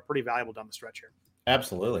wise are pretty valuable down the stretch here.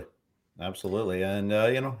 Absolutely,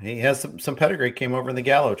 and he has some pedigree. Came over in the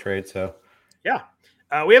Gallo trade, so yeah.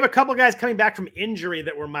 We have a couple guys coming back from injury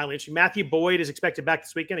that were mildly interesting. Matthew Boyd is expected back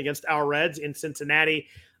this weekend against our Reds in Cincinnati.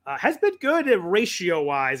 Has been good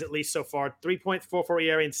ratio-wise, at least so far. 3.44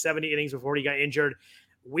 ERA in 70 innings before he got injured.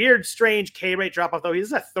 Weird, strange K rate drop off, though.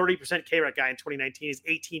 He's a 30% K rate guy in 2019. He's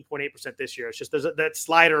 18.8% this year. It's just that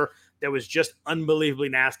slider that was just unbelievably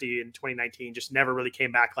nasty in 2019. Just never really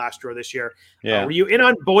came back last year or this year. Yeah. Were you in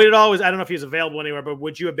on Boyd at all? I don't know if he was available anywhere, but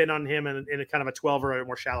would you have been on him in a kind of a 12 or a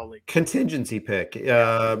more shallow league? Contingency pick.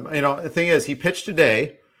 The thing is, he pitched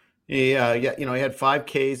today. He had 5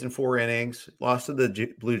 Ks in 4 innings. Lost to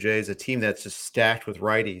the Blue Jays, a team that's just stacked with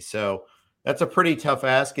righties. So that's a pretty tough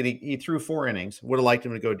ask, and he threw 4 innings. Would have liked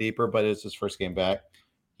him to go deeper, but it's his first game back.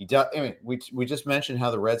 We just mentioned how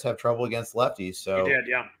the Reds have trouble against lefties, so you did,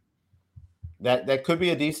 yeah. That could be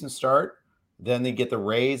a decent start. Then they get the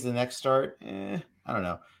Rays the next start. I don't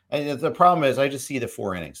know. And the problem is, I just see the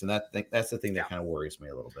 4 innings, and that's the thing that kind of worries me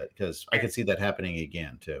a little bit because I could see that happening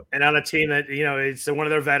again too. And on a team that it's one of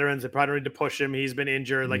their veterans, they probably need to push him. He's been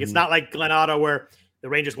injured. Like it's not like Glenn Otto where the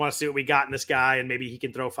Rangers want to see what we got in this guy, and maybe he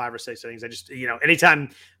can throw 5 or 6 innings. I just, anytime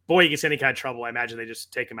Boyd gets any kind of trouble, I imagine they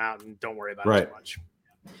just take him out and don't worry about it too much.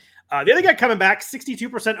 The other guy coming back,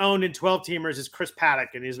 62% owned in 12-teamers, is Chris Paddock,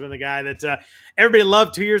 and he's been the guy that everybody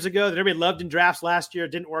loved 2 years ago, that everybody loved in drafts last year.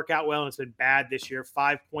 It didn't work out well, and it's been bad this year.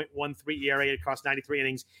 5.13 ERA across 93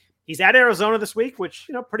 innings. He's at Arizona this week, which,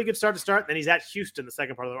 pretty good start to start. Then he's at Houston the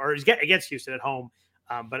second part of or he's against Houston at home.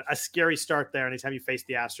 But a scary start there anytime you face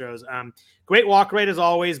the Astros. Great walk rate as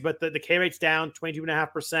always, but the K rate's down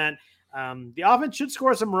 22.5%. The offense should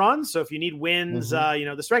score some runs. So if you need wins, the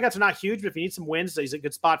strikeouts are not huge, but if you need some wins, so he's a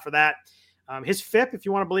good spot for that. His FIP, if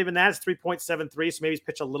you want to believe in that, is 3.73. So maybe he's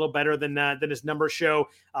pitched a little better than his numbers show.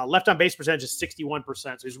 Left on base percentage is 61%.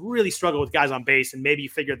 So he's really struggled with guys on base. And maybe you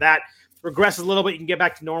figure that regresses a little bit, you can get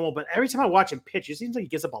back to normal. But every time I watch him pitch, it seems like he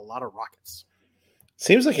gives up a lot of rockets.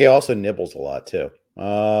 Seems like he also nibbles a lot too.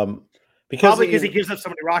 Because he gives up so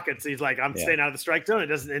many rockets. He's like, I'm staying out of the strike zone. It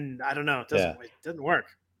doesn't, and I don't know. It doesn't work.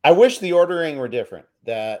 I wish the ordering were different,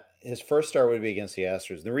 that his first start would be against the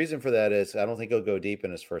Astros. The reason for that is I don't think he'll go deep in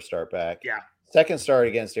his first start back. Yeah. Second start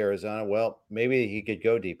against Arizona, well, maybe he could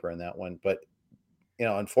go deeper in that one, but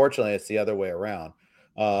unfortunately it's the other way around.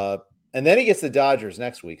 And then he gets the Dodgers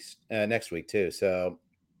next week too. So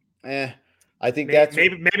I think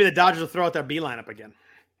maybe the Dodgers will throw out their B lineup again.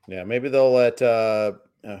 Yeah, maybe they'll let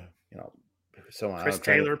someone. Chris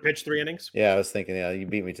Taylor pitch 3 innings. Yeah, I was thinking. Yeah, you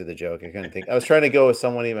beat me to the joke. I couldn't think. I was trying to go with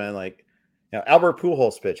someone even like, Albert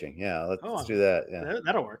Pujols pitching. Yeah, let's do that. Yeah,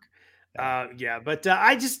 that'll work. But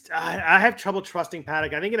I have trouble trusting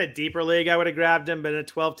Paddock. I think in a deeper league I would have grabbed him, but in a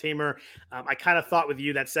 12-teamer, I kind of thought with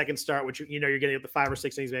you that second start, which you're getting up to 5 or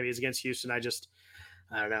 6 innings, maybe is against Houston. I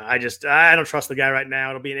don't know. I don't trust the guy right now.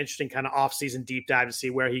 It'll be an interesting kind of off-season deep dive to see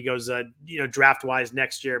where he goes, draft-wise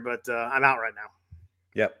next year. But I'm out right now.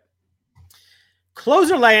 Yep.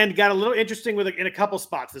 Closer land got a little interesting in a couple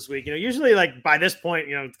spots this week. Usually like by this point,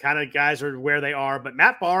 kind of guys are where they are. But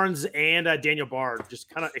Matt Barnes and Daniel Bard just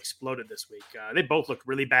kind of exploded this week. They both looked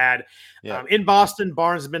really bad. Yeah. In Boston,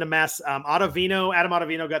 Barnes has been a mess. Adam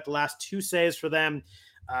Ottavino got the last 2 saves for them.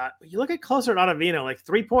 You look at closer at Ottavino, like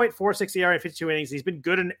 3.46 ERA in 52 innings. He's been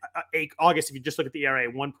good in August if you just look at the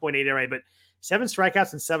ERA, 1.8 ERA, but 7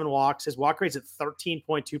 strikeouts and 7 walks. His walk rate's at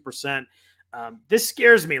 13.2%. This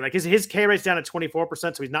scares me. Like his K rate's down at 24%,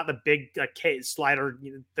 so he's not the big K slider,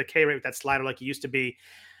 the K rate with that slider like he used to be.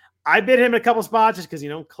 I bid him a couple spots just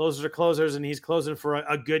because closers are closers, and he's closing for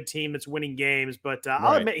a good team that's winning games. But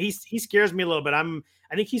I'll admit he scares me a little bit.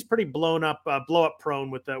 I think he's pretty blow up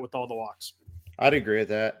prone with all the walks. I'd agree with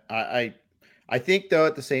that. I think though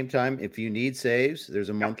at the same time, if you need saves, there's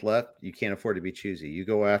a month left. You can't afford to be choosy. You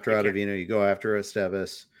go after Ottavino, you go after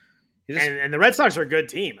Estevez. And the Red Sox are a good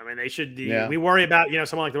team. I mean, they should. We worry about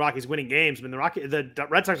someone like the Rockies winning games. I mean, the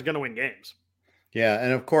Red Sox are going to win games. Yeah,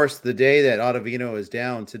 and of course, the day that Ottavino is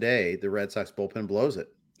down today, the Red Sox bullpen blows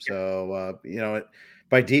it. So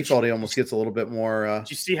by default, he almost gets a little bit more.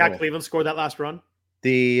 Did you see how Cleveland scored that last run?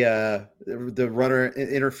 The runner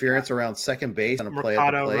interference around second base on a play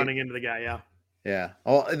at the plate. Running into the guy. Yeah. Yeah.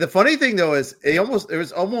 Well, the funny thing though is it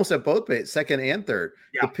was almost at both base, second and third.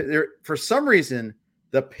 Yeah. For some reason,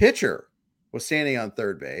 the pitcher was standing on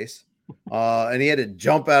third base, and he had to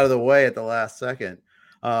jump out of the way at the last second.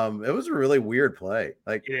 It was a really weird play.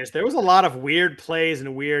 Like it is. There was a lot of weird plays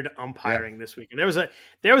and weird umpiring this week. And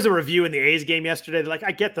there was a review in the A's game yesterday. Like,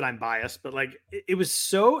 I get that I'm biased, but like it was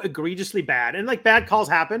so egregiously bad. And like bad calls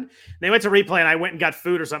happen. They went to replay and I went and got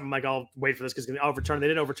food or something. Like, I'll wait for this because it's gonna be overturned. They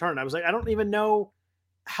didn't overturn. I was like, I don't even know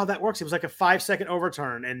how that works. It was like a 5-second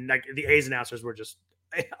overturn, and like the A's announcers were just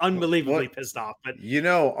unbelievably pissed off. But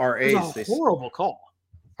our A's, it was a horrible call.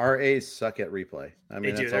 Our A's suck at replay. I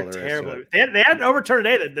mean, they do. That's They're all there terrible. is to it. They had an overturn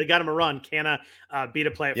today that they got him a run. Canna beat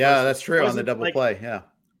a play at first. That's true on the double play. Yeah.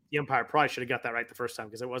 The umpire probably should have got that right the first time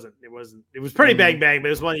because it was pretty bang, but it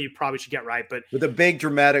was one you probably should get right. But with a big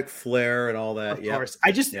dramatic flare and all that. Of course.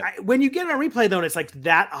 When you get a replay though, and it's like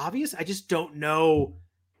that obvious, I just don't know.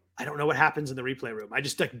 I don't know what happens in the replay room. I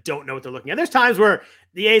just don't know what they're looking at. There's times where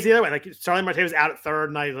the A's the other way, like Starling Marte was out at third,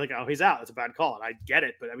 and I was like, oh, he's out. That's a bad call. And I get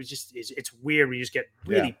it, but it's weird when you just get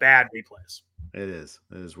really bad replays. It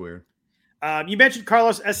is weird. You mentioned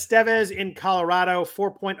Carlos Estevez in Colorado,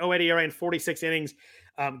 4.08 ERA in 46 innings.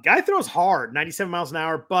 Guy throws hard, 97 miles an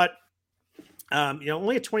hour, but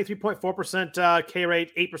only a 23.4% K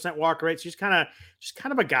rate, 8% walk rate. So he's kind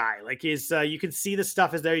of a guy. Like you can see the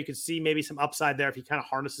stuff is there. You can see maybe some upside there if he kind of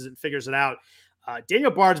harnesses it and figures it out.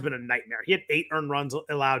 Daniel Bard's been a nightmare. He had 8 earned runs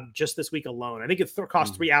allowed just this week alone. I think it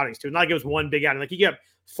cost 3 outings too. Not like it was one big outing. Like he gave up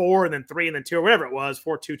 4 and then 3 and then 2 or whatever it was,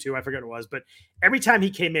 4-2-2. I forget what it was. But every time he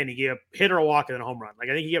came in, he gave a hit or a walk and then a home run. Like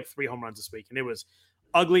I think he gave up 3 home runs this week, and it was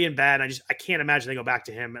ugly and bad. I can't imagine they go back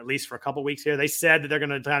to him at least for a couple weeks here. They said that they're going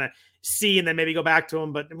to kind of see and then maybe go back to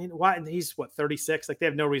him. But I mean, why? He's 36. Like they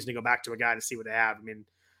have no reason to go back to a guy to see what they have. I mean,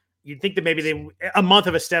 you'd think that maybe a month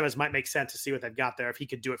of Estevez might make sense to see what they've got there if he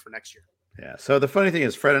could do it for next year. Yeah. So the funny thing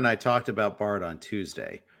is, Fred and I talked about Bard on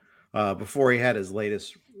Tuesday before he had his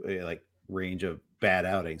latest range of bad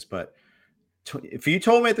outings. But if you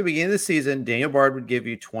told me at the beginning of the season, Daniel Bard would give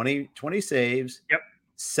you 20 saves,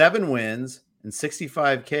 7 wins, and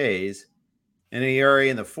 65 Ks, and an ERA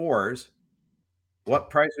in the 4s,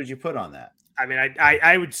 what price would you put on that? I mean,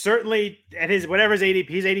 I would certainly at his ADP.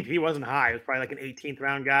 His ADP wasn't high. It was probably like an 18th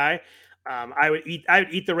round guy. I would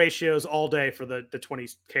eat the ratios all day for the 20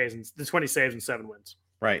 Ks and the 20 saves and 7 wins.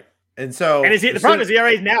 Right. And so the problem is the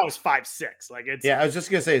ERA now is 5.6. Like it's I was just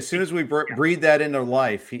gonna say, as soon as we breathe that into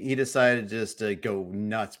life, he decided just to go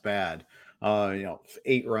nuts bad.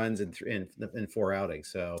 8 runs in 4 outings.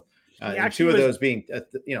 So and 2 of those being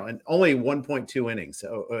and only 1.2 innings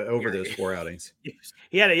over those 4 outings.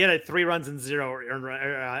 He had 3 runs and 0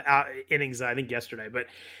 innings, I think, yesterday. But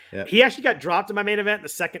he actually got dropped in my main event in the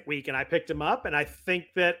second week, and I picked him up. And I think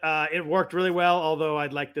that it worked really well, although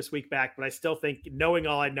I'd like this week back. But I still think, knowing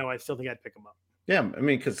all I know, I still think I'd pick him up. Yeah, I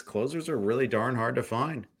mean, because closers are really darn hard to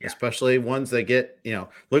find, especially ones that get,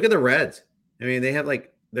 look at the Reds. I mean, they have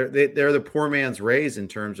they're the poor man's Rays in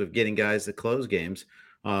terms of getting guys to close games.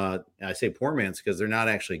 I say poor man's because they're not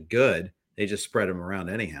actually good. They just spread them around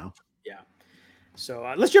anyhow. Yeah.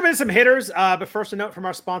 So let's jump into some hitters. But first, a note from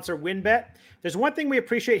our sponsor, WynnBET. There's one thing we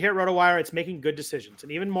appreciate here at RotoWire. It's making good decisions,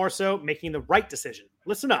 and even more so, making the right decision.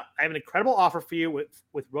 Listen up. I have an incredible offer for you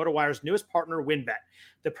with RotoWire's newest partner, WynnBET,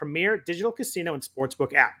 the premier digital casino and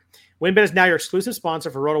sportsbook app. WynnBET is now your exclusive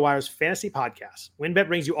sponsor for RotoWire's fantasy podcast. WynnBET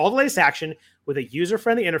brings you all the latest action with a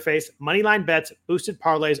user-friendly interface, moneyline bets, boosted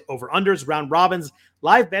parlays, over-unders, round robins,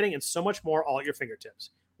 live betting, and so much more all at your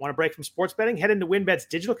fingertips. Want a break from sports betting? Head into WynnBET's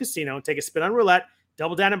digital casino and take a spin on roulette,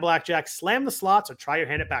 double down in blackjack, slam the slots, or try your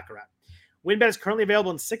hand at baccarat. WynnBET is currently available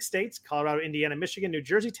in 6 states: Colorado, Indiana, Michigan, New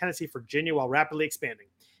Jersey, Tennessee, Virginia, while rapidly expanding.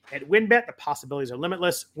 At WynnBET, the possibilities are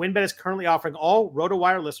limitless. WynnBET is currently offering all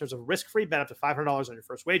RotoWire listeners a risk-free bet up to $500 on your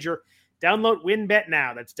first wager. Download WynnBET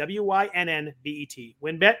now. That's WYNNBET.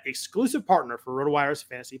 WynnBET, exclusive partner for RotoWire's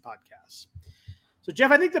fantasy podcasts. So,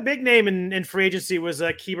 Jeff, I think the big name in free agency was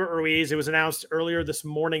Keibert Ruiz. It was announced earlier this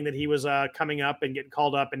morning that he was coming up and getting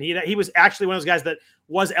called up. And he was actually one of those guys that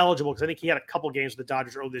was eligible because I think he had a couple games with the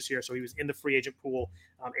Dodgers earlier this year. So he was in the free agent pool,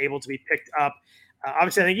 able to be picked up.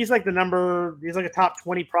 Obviously, I think he's like a top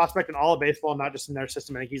 20 prospect in all of baseball, not just in their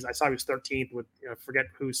system. I think I saw he was 13th with, forget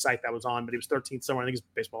whose site that was on, but he was 13th somewhere. I think it's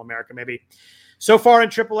Baseball America, maybe. So far in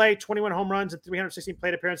AAA, 21 home runs and 316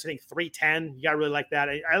 plate appearances, hitting 310. You got to really like that.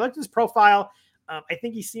 I looked at his profile. I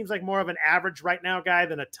think he seems like more of an average right now guy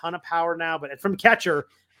than a ton of power now. But from catcher,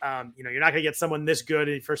 you're not going to get someone this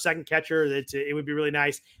good for a second catcher. It would be really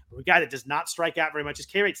nice. A guy that does not strike out very much. His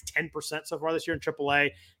K rate's 10% so far this year in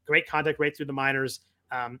AAA. Great contact rate through the minors.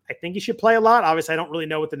 I think he should play a lot. Obviously, I don't really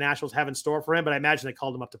know what the Nationals have in store for him, but I imagine they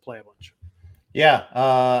called him up to play a bunch. Yeah,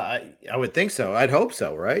 I would think so. I'd hope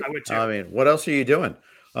so, right? I would too. I mean, what else are you doing?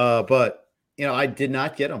 But I did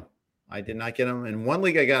not get him. In one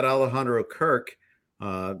league, I got Alejandro Kirk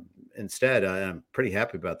instead. I'm pretty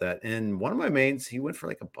happy about that. And one of my mains, he went for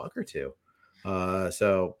like $1 or $2.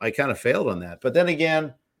 So I kind of failed on that. But then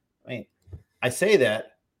again, I say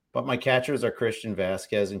that, but my catchers are Christian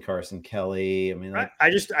Vasquez and Carson Kelly. I mean, I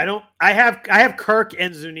have Kirk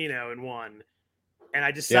and Zunino in one. And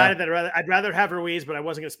I decided that I'd rather have Ruiz, but I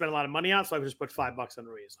wasn't going to spend a lot of money on it, so I would just put $5 on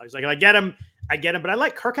Ruiz. I was like, if I get him. But I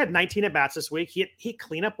like Kirk had 19 at bats this week. He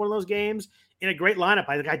cleaned up one of those games in a great lineup.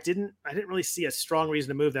 I didn't really see a strong reason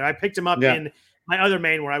to move there. I picked him up in my other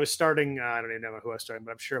main where I was starting. I don't even know who I was starting,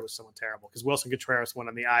 but I'm sure it was someone terrible because Wilson Contreras went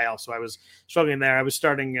on the IL, so I was struggling there. I was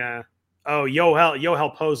starting.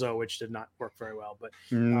 Yohel Pozo, which did not work very well. But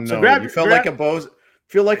you felt like a bozo.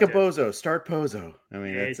 Feel like a bozo. Start Pozo. I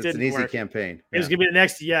mean, it's an easy campaign. It was going to be the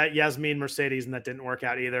next Yasmin Mercedes, and that didn't work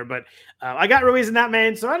out either. But I got Ruiz in that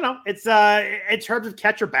main, so I don't know. It's in terms of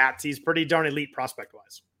catcher bats, he's pretty darn elite prospect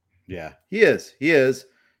wise. Yeah, he is.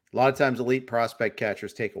 A lot of times, elite prospect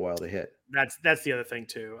catchers take a while to hit. That's the other thing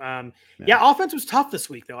too. Offense was tough this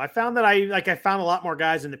week though. I found that I found a lot more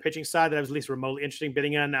guys in the pitching side that I was at least remotely interested in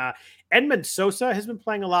bidding on. Edmund Sosa has been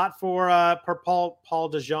playing a lot for Paul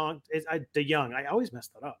DeJong. DeYoung. I always mess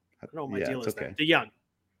that up. I don't know what my deal is there. DeYoung.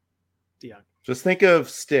 Just think of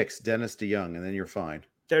Sticks, Dennis DeYoung, and then you're fine.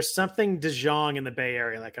 There's something DeJong in the Bay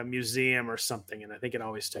Area, like a museum or something, and I think it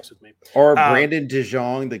always sticks with me. Or Brandon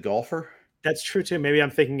DeJong, the golfer. That's true too. Maybe I'm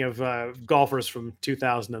thinking of golfers from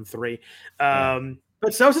 2003.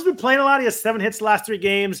 But Sosa's been playing a lot. He has 7 hits the last 3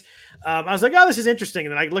 games. I was like, oh, this is interesting.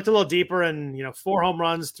 And then I looked a little deeper and, 4 home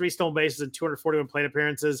runs, 3 stolen bases, and 241 plate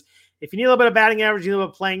appearances. If you need a little bit of batting average, you need a little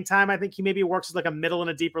bit of playing time, I think he maybe works as like a middle in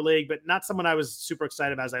a deeper league, but not someone I was super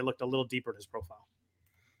excited about as I looked a little deeper at his profile.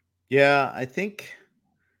 Yeah, I think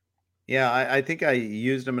I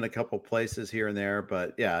used him in a couple places here and there,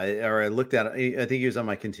 but I looked at it. I think he was on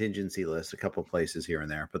my contingency list a couple places here and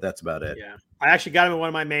there, but that's about it. Yeah. I actually got him in one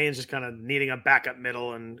of my mains, just kind of needing a backup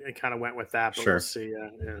middle and kind of went with that, but Sure. We'll see.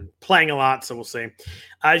 Playing a lot, so we'll see.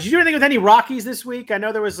 Did you do anything with any Rockies this week? I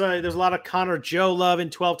know there's a lot of Connor Joe love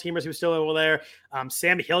in 12 teamers who's still over there.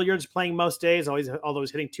 Sam Hilliard's playing most days, although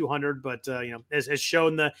he's hitting 200, but has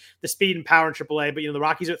shown the speed and power in AAA. But the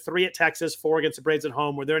Rockies are 3 at Texas, 4 against the Braves at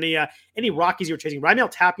home. Were there any Rockies you were chasing?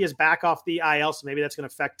 Raimel Tapia's back off the IL, so maybe that's going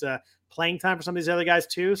to affect playing time for some of these other guys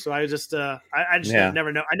too. So I just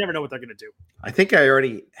never know. I never know what they're going to do. I think I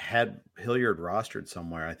already had Hilliard rostered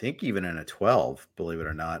somewhere. I think even in a 12, believe it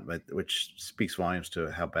or not, but which speaks volumes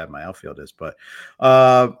to how bad my outfield is. But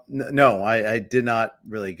no, I did not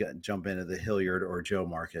really jump into the Hilliard or Joe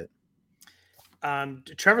market.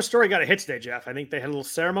 Trevor Story got a hit today, Jeff. I think they had a little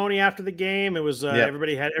ceremony after the game. It was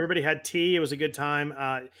everybody had tea. It was a good time.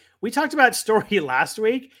 We talked about Story last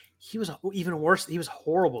week. He was even worse. He was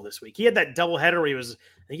horrible this week. He had that doubleheader where I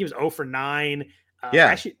think he was 0 for 9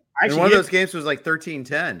 Actually, one of those games was like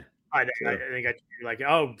 13-10. I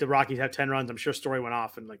think the Rockies have 10 runs. I'm sure Story went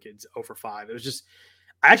off and it's 0 for 5. It was just,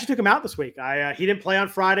 I actually took him out this week. He didn't play on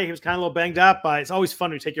Friday. He was kind of a little banged up. It's always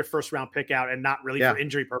fun to take your first round pick out and not really for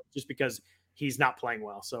injury purpose, just because he's not playing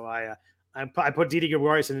well. So I put Didi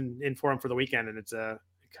Gregorius in for him for the weekend, and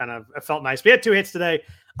it felt nice. We had 2 hits today.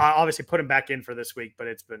 Obviously put him back in for this week, but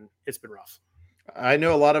it's been rough. I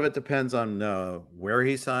know a lot of it depends on where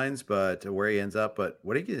he signs, but where he ends up. But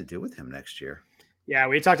what are you going to do with him next year? Yeah,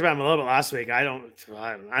 we talked about him a little bit last week. I don't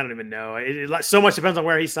even know. It so much depends on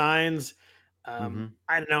where he signs. I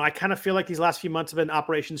don't know. I kind of feel like these last few months have been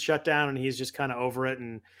operations shut down, and he's just kind of over it,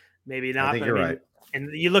 and maybe not. I think you're right. And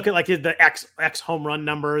you look at the X home run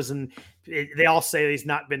numbers, and they all say he's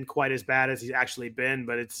not been quite as bad as he's actually been.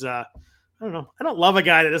 But it's I don't know. I don't love a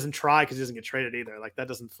guy that doesn't try because he doesn't get traded either. Like, that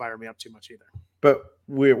doesn't fire me up too much either. But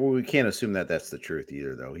we can't assume that that's the truth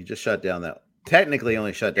either, though. He just shut down that. Technically,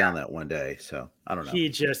 only shut down that one day, so I don't know.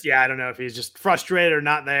 I don't know if he's just frustrated or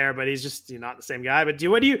not there, but he's just not the same guy. But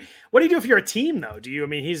what do you do if you're a team though?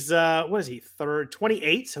 He's what is he,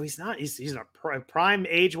 28? So he's in a prime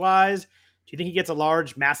age wise. Do you think he gets a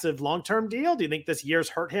large, massive, long-term deal? Do you think this year's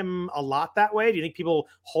hurt him a lot that way? Do you think people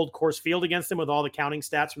hold Coors Field against him with all the counting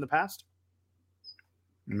stats from the past?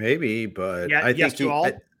 Maybe, but I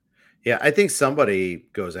think somebody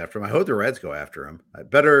goes after him. I hope the Reds go after him.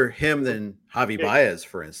 Better him than Javi Baez,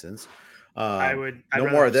 for instance. I'd no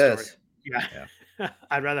more of this. Yeah.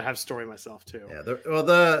 I'd rather have Story myself too. Yeah.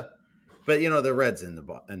 The Reds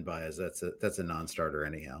and Baez, that's a non-starter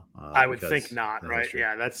anyhow. I would think not, right?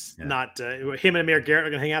 Yeah, that's not him and Amir Garrett are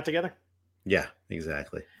going to hang out together. Yeah,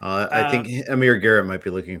 exactly. I think Amir Garrett might be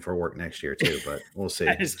looking for work next year too, but we'll see.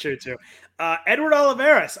 That is true too. Edward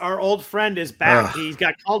Olivares, our old friend, is back. He's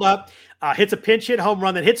got called up, hits a pinch hit home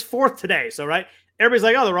run that hits 4th today. So, right, everybody's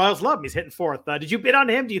like, "Oh, the Royals love him. He's hitting 4th." Did you bid on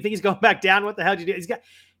him? Do you think he's going back down? What the hell did you do?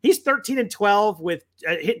 He's 13-12 with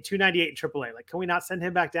hitting 298 in AAA. Like, can we not send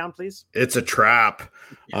him back down, please? It's a trap.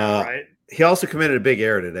 Right. He also committed a big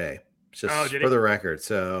error today, just for the record.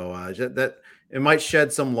 So that. It might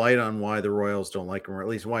shed some light on why the Royals don't like him, or at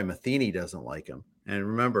least why Matheny doesn't like him. And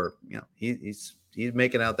remember, he's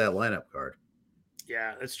making out that lineup card.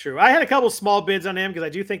 Yeah, that's true. I had a couple small bids on him because I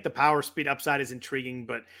do think the power speed upside is intriguing,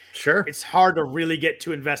 but sure, it's hard to really get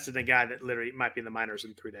too invested in a guy that literally might be in the minors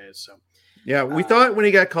in 3 days. So yeah, we thought when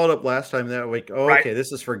he got called up last time that week, okay,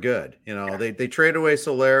 this is for good. They trade away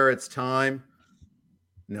Soler. It's time.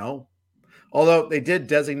 No. Although they did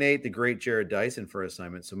designate the great Jared Dyson for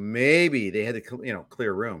assignment, so maybe they had to,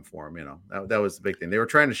 clear room for him. That was the big thing. They were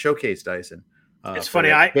trying to showcase Dyson. It's funny.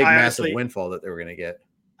 Massive windfall that they were going to get.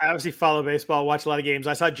 I obviously follow baseball, watch a lot of games.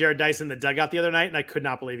 I saw Jared Dyson in the dugout the other night, and I could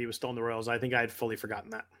not believe he was still in the Royals. I think I had fully forgotten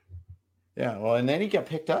that. Yeah, well, and then he got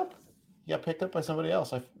picked up. He got picked up by somebody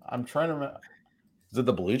else. I'm trying to remember. Is it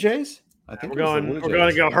the Blue Jays? I think we're going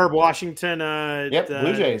to go Herb Washington.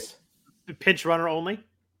 Blue Jays. Pinch runner only.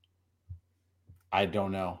 I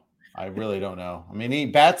don't know. I really don't know. I mean, he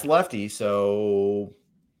bats lefty, so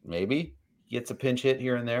maybe he gets a pinch hit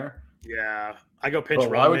here and there. Yeah, I go pinch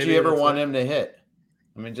run. Why would you ever want him to hit?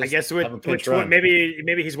 I mean, just I guess which one? Maybe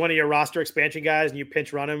he's one of your roster expansion guys, and you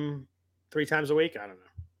pinch run him 3 times a week. I don't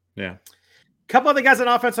know. Yeah. Couple other guys on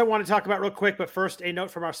offense I want to talk about real quick, but first, a note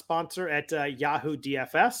from our sponsor at Yahoo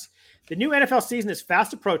DFS. The new NFL season is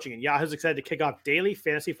fast approaching, and Yahoo's excited to kick off daily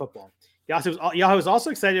fantasy football. Yahoo is also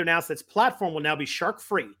excited to announce that its platform will now be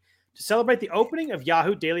shark-free. To celebrate the opening of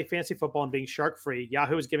Yahoo Daily Fantasy Football and being shark-free,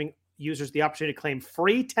 Yahoo is giving users the opportunity to claim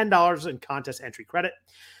free $10 in contest entry credit.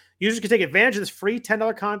 Users can take advantage of this free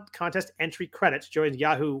 $10 contest entry credit to join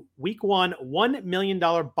Yahoo Week 1 $1 million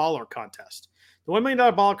baller contest. The $1 million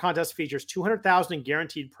baller contest features $200,000 in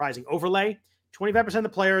guaranteed prizing overlay. 25% of the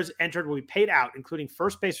players entered will be paid out, including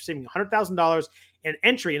first base receiving $100,000 and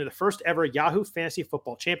entry into the first ever Yahoo Fantasy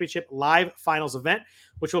Football Championship live finals event,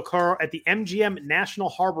 which will occur at the MGM National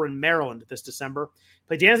Harbor in Maryland this December.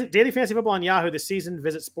 Play daily fantasy football on Yahoo this season.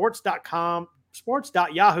 Visit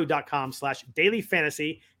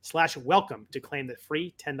sports.yahoo.com/dailyfantasy/welcome to claim the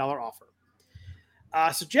free $10 offer.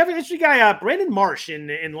 So do you have an interesting guy, Brandon Marsh in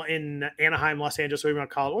Anaheim, Los Angeles, whatever you want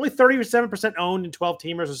to call it. Only 37% owned in 12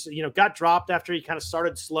 teamers. Got dropped after he kind of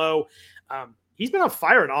started slow. He's been on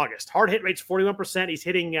fire in August. Hard hit rate's 41%. He's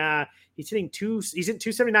hitting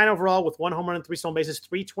 279 overall with 1 home run and 3 stolen bases,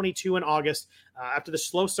 322 in August. After the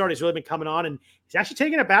slow start, he's really been coming on, and he's actually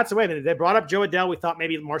taking at bats away. I mean, they brought up Joe Adell. We thought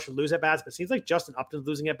maybe Marsh would lose at bats, but it seems like Justin Upton's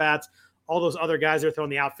losing at bats. All those other guys are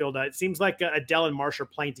throwing the outfield. It seems like Adell and Marsh are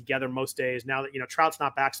playing together most days now that Trout's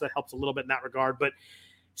not back, so that helps a little bit in that regard. But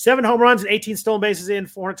 7 home runs and 18 stolen bases in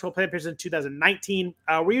 412 plate appearances in 2019.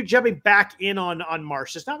 Were you jumping back in on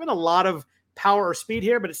Marsh? There's not been a lot of power or speed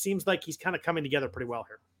here, but it seems like he's kind of coming together pretty well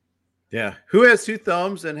here. Yeah. Who has 2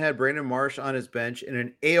 thumbs and had Brandon Marsh on his bench in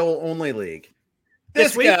an AL only league?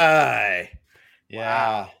 This guy.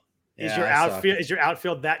 Yeah. Wow. Is your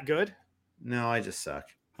outfield that good? No, I just suck.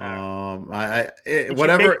 Did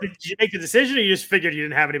you make the decision, or you just figured you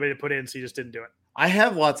didn't have anybody to put in, so you just didn't do it? I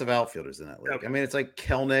have lots of outfielders in that league. Okay. I mean, it's like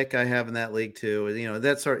Kelnick I have in that league too.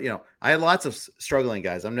 That sort of, I had lots of struggling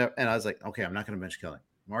guys. And I was like, okay, I'm not going to bench Kelnick.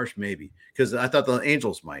 Marsh maybe, because I thought the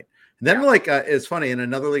Angels might. And then it's funny, in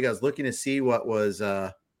another league I was looking to see what was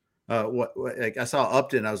like I saw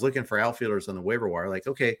Upton. I was looking for outfielders on the waiver wire. Like,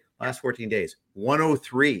 okay, last 14 days,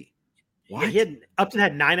 103. What? Yeah, Upton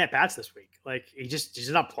had 9 at bats this week. Like he's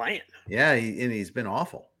not playing. Yeah, he's been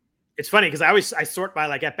awful. It's funny because I sort by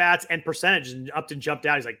like at bats and percentage, and Upton jumped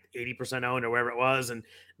out. He's like 80% owned or wherever it was, and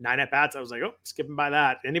 9 at bats. I was like, oh, skipping by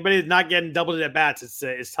that. Anybody that's not getting doubled at bats,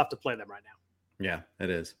 it's tough to play them right now. Yeah, it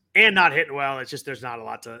is. And not hitting well. It's just there's not a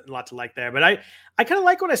lot to like there. But I kind of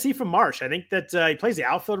like what I see from Marsh. I think that he plays the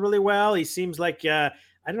outfield really well. He seems like I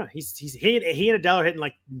don't know. He and Adell are hitting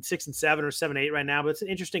like 6 and 7 or 7 8 right now. But it's an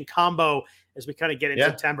interesting combo as we kind of get in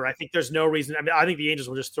September. I think there's no reason. I mean, I think the Angels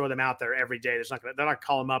will just throw them out there every day. They're not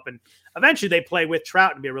calling them up, and eventually they play with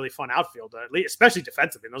Trout and be a really fun outfield, especially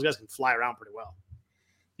defensively. And those guys can fly around pretty well.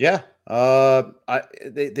 Yeah,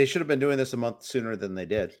 they should have been doing this a month sooner than they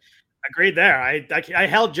did. Agreed there. I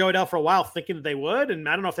held Joe Adell for a while thinking that they would, and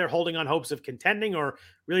I don't know if they're holding on hopes of contending or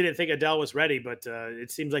really didn't think Adell was ready, but it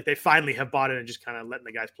seems like they finally have bought it and just kind of letting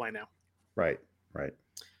the guys play now. Right.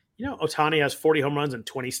 Ohtani has 40 home runs and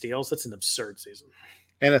 20 steals. That's an absurd season.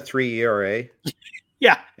 And a 3 ERA.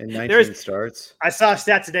 Yeah. And 19 starts. I saw a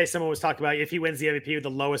stat today. Someone was talking about if he wins the MVP with the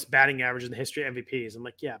lowest batting average in the history of MVPs. I'm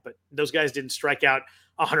like, yeah, but those guys didn't strike out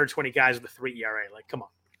 120 guys with a 3 ERA. Like, come on.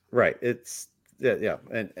 Right. Yeah.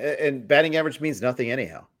 And batting average means nothing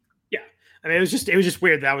anyhow. Yeah. I mean, it was just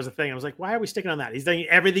weird. That was the thing. I was like, why are we sticking on that? He's doing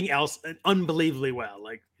everything else unbelievably well.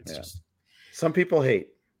 Like, it's just. Some people hate.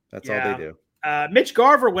 That's all they do. Mitch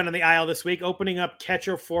Garver went on the IL this week, opening up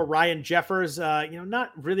catcher for Ryan Jeffers.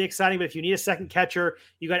 Not really exciting, but if you need a second catcher,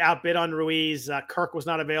 you got outbid on Ruiz. Kirk was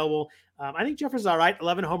not available. I think Jeffers is all right.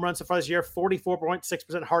 11 home runs so far this year,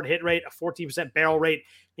 44.6% hard hit rate, a 14% barrel rate.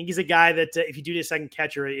 I think he's a guy that if you do need a second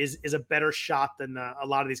catcher is a better shot than a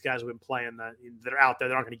lot of these guys who've been playing that are out there.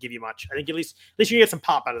 They're not going to give you much. I think at least you get some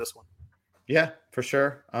pop out of this one. Yeah, for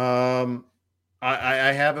sure. I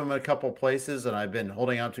have him a couple places, and I've been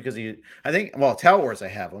holding on to because Tout Wars I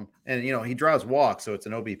have him, and he draws walks, so it's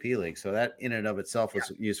an OBP league, so that in and of itself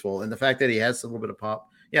was useful, and the fact that he has a little bit of pop,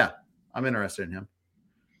 I'm interested in him.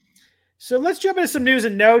 So let's jump into some news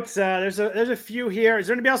and notes. There's a few here. Is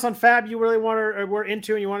there anybody else on FAAB you really we're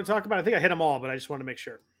into and you want to talk about? I think I hit them all, but I just want to make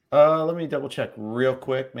sure. Let me double check real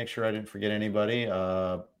quick, make sure I didn't forget anybody.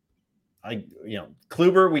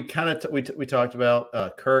 Kluber, we talked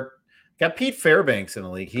about. Kirk. Got Pete Fairbanks in the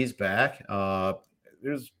league. He's back.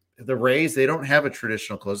 There's the Rays. They don't have a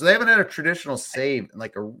traditional closer. They haven't had a traditional save in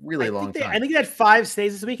like a really long time. I think they had 5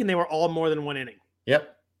 saves this week, and they were all more than 1 inning.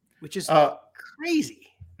 Yep. Which is crazy.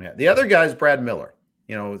 Yeah. The other guy is Brad Miller.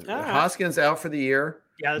 Hoskins out for the year.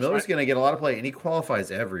 Yeah, Miller's going to get a lot of play, and he qualifies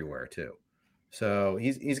everywhere too. So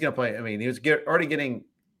he's going to play. I mean, he was already getting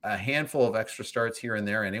a handful of extra starts here and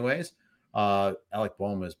there anyways. Alec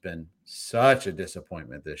Bohm has been such a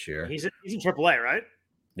disappointment this year. He's in AAA, right?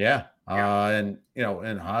 Yeah. And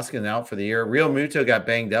Hoskins out for the year. Real Muto got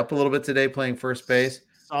banged up a little bit today playing first base.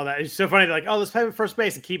 Saw that. It's so funny. Like, oh, let's play him first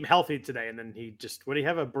base and keep him healthy today. And then he just, what do you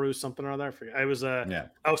have, a bruise, something or other? I forget. It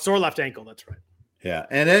was sore left ankle. That's right. Yeah.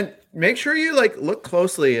 And then make sure you look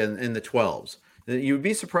closely in the 12s. You would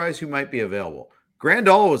be surprised who might be available.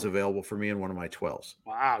 Grandal was available for me in one of my 12s.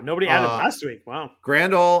 Wow. Nobody had him last week. Wow.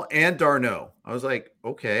 Grandal and Darno. I was like,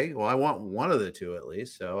 okay, well, I want one of the two at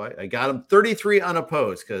least. So I got him 33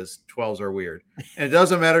 unopposed because 12s are weird. And it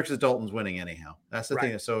doesn't matter because Dalton's winning anyhow. That's the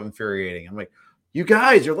thing that's so infuriating. I'm like, you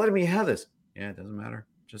guys, you're letting me have this. Yeah, it doesn't matter.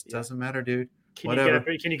 Just doesn't matter, dude. Can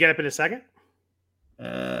you get up in a second?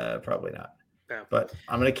 Probably not. Yeah. But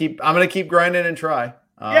I'm gonna keep grinding and try.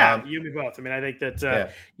 Yeah, you and me both. I mean, I think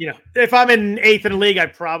that, if I'm in 8th in the league, I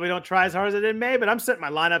probably don't try as hard as I did in May, but I'm setting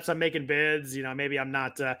my lineups. I'm making bids. Maybe I'm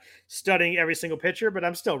not studying every single pitcher, but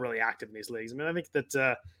I'm still really active in these leagues. I mean, I think that,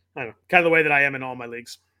 I don't know, kind of the way that I am in all my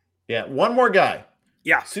leagues. Yeah. One more guy.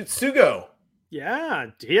 Yeah. Sugo. Yeah.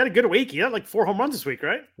 He had a good week. He had like 4 home runs this week,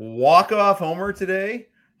 right? Walk-off homer today,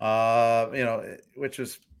 which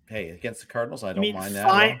was, hey, against the Cardinals, I don't mind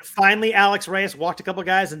that. Finally, Alex Reyes walked a couple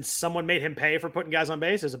guys, and someone made him pay for putting guys on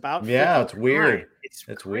base. It's weird.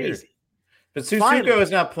 It's weird. But Suzuko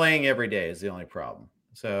is not playing every day is the only problem.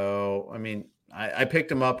 So, I mean, I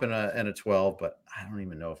picked him up in a 12, but I don't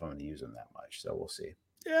even know if I'm going to use him that much. So we'll see.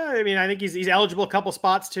 Yeah, I mean, I think he's eligible a couple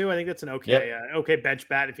spots too. I think that's an okay bench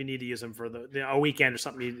bat if you need to use him for a weekend or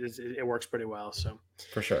something. It works pretty well. So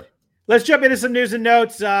for sure. Let's jump into some news and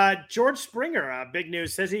notes. George Springer, big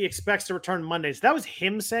news, says he expects to return Monday. So that was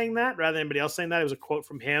him saying that rather than anybody else saying that. It was a quote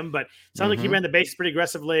from him, but it sounds like he ran the bases pretty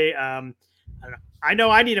aggressively. I don't know. I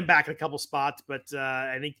know I need him back in a couple spots, but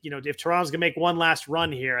I think, if Toronto's going to make one last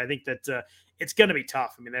run here, I think that it's going to be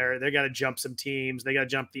tough. I mean, they got to jump some teams. They got to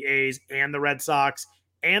jump the A's and the Red Sox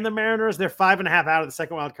and the Mariners. They're 5.5 out of the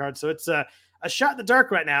second wild card. So it's a shot in the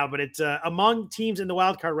dark right now, but it's among teams in the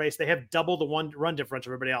wild card race, they have double the run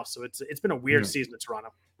differential of everybody else. So it's been a weird season in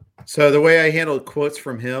Toronto. So the way I handled quotes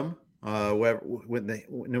from him, no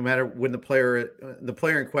matter when the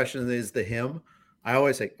player in question is the him, I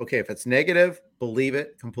always say, okay, if it's negative, believe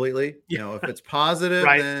it completely. If it's positive,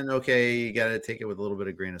 then okay, you got to take it with a little bit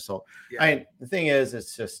of grain of salt. Yeah. The thing is,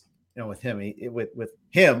 it's just with him, with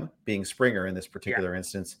him being Springer in this particular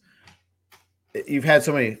instance. You've had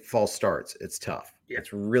so many false starts. It's tough. Yeah.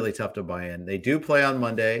 It's really tough to buy in. They do play on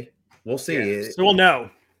Monday. We'll see. Yeah. So we'll know.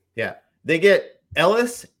 Yeah. They get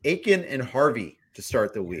Ellis, Aiken, and Harvey to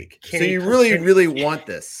start the week. So you really want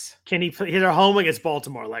this. Can he hit a home against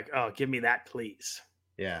Baltimore? Like, oh, give me that, please.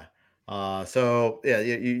 Yeah.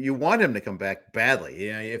 You want him to come back badly.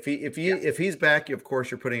 Yeah. If he's back, of course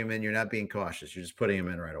you're putting him in. You're not being cautious. You're just putting him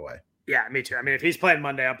in right away. Yeah, me too. I mean, if he's playing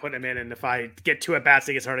Monday, I'm putting him in, and if I get 2 at bats,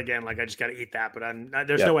 he gets hurt again. Like I just got to eat that. But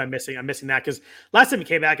there's no way I'm missing that because last time he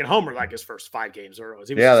came back and homer like his first 5 games, or was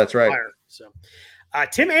he? That's right. So,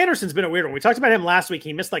 Tim Anderson's been a weird one. We talked about him last week.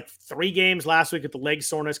 He missed like 3 games last week with the leg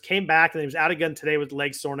soreness. Came back and then he was out again today with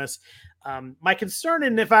leg soreness. My concern,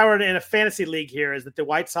 and if I were in a fantasy league here, is that the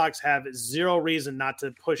White Sox have zero reason not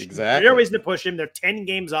to push. Exactly. Zero reason to push him. They're 10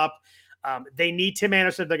 games up. They need Tim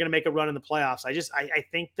Anderson if they're going to make a run in the playoffs. I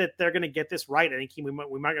think that they're going to get this right. I think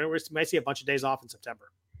we might see a bunch of days off in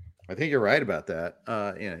September. I think you're right about that.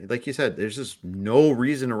 Like you said, there's just no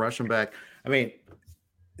reason to rush him back. I mean,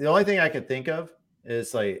 the only thing I could think of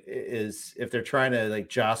is if they're trying to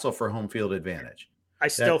jostle for home field advantage. I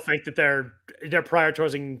still think that they're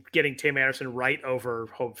prioritizing getting Tim Anderson right over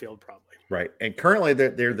home field, probably. Right, and currently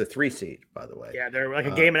they're the 3 seed, by the way. Yeah, they're like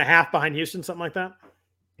a game and a half behind Houston, something like that.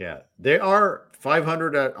 Yeah, they are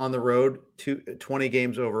 500 on the road, 20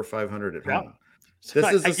 games over 500 at home. So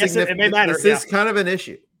this is kind of an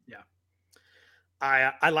issue. Yeah,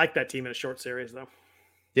 I like that team in a short series, though.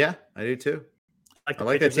 Yeah, I do too. I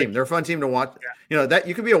like that team. They're a fun team to watch. Yeah. That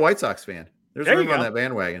you could be a White Sox fan. There's room on that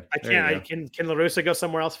bandwagon. Can La Russa go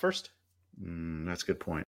somewhere else first? That's a good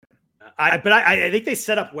point. I think they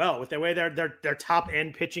set up well with the way their top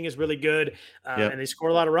end pitching is really good, and they score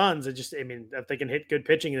a lot of runs. If they can hit good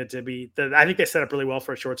pitching, I think they set up really well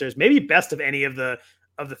for a short series. Maybe best of any of the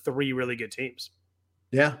 3 really good teams.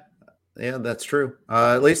 Yeah, that's true.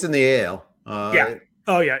 At least in the AL.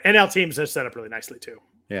 NL teams have set up really nicely too.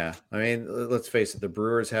 Yeah, I mean, let's face it. The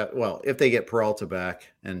Brewers if they get Peralta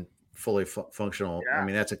back and fully functional. I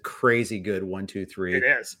mean, that's a crazy good 1, 2, 3. It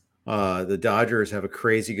is. The Dodgers have a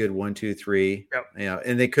crazy good 1, 2, 3. Yep.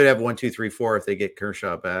 And they could have 1, 2, 3, 4 if they get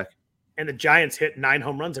Kershaw back. And the Giants hit 9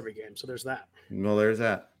 home runs every game. So there's that. Well, there's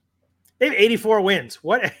that. They have 84 wins.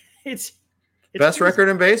 What? It's best crazy. record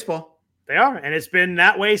in baseball. They are, and it's been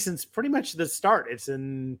that way since pretty much the start.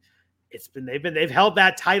 They've held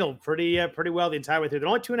that title pretty well the entire way through. They're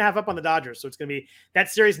only 2.5 up on the Dodgers, so it's going to be that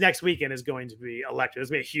series next weekend is going to be electric.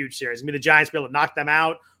 It's going to be a huge series. It's going to be the Giants be able to knock them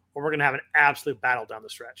out, or we're going to have an absolute battle down the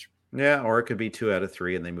stretch. Yeah, or it could be 2 out of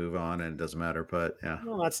 3 and they move on and it doesn't matter. But yeah,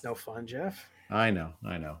 well, that's no fun, Jeff. I know.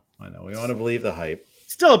 We want to believe the hype.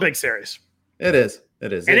 Still a big series. It is.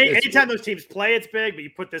 And anytime those teams play, it's big. But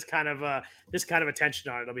you put this kind of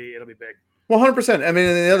attention on it, it'll be big. 100%. I mean,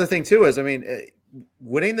 and the other thing too is,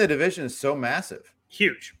 winning the division is so massive,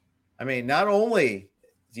 huge. I mean, not only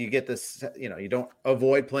do you get this, you don't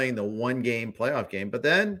avoid playing the 1-game playoff game, but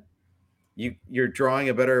then you're drawing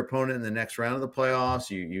a better opponent in the next round of the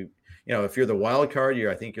playoffs. If you're the wild card,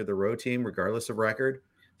 I think you're the road team, regardless of record.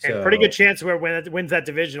 And pretty good chance where when it wins that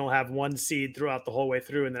division will have 1 seed throughout the whole way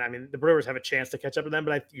through. And then, the Brewers have a chance to catch up to them,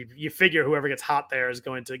 but you figure whoever gets hot there is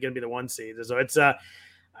going to be the 1 seed. So it's, I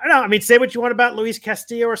don't know. Say what you want about Luis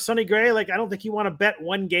Castillo or Sonny Gray. I don't think you want to bet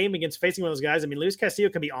 1 game against facing one of those guys. Luis Castillo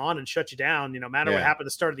can be on and shut you down, no matter what happened at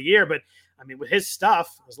the start of the year. But with his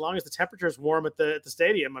stuff, as long as the temperature is warm at the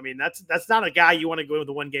stadium, that's not a guy you want to go into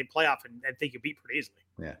the 1-game playoff and think you beat pretty easily.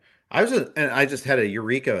 Yeah. I just had a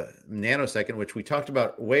eureka nanosecond, which we talked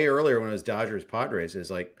about way earlier when it was Dodgers Padres.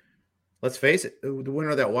 Is let's face it, the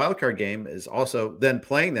winner of that wild card game is also then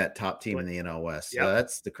playing that top team in the NL West. Yep. So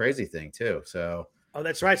that's the crazy thing too. So. Oh,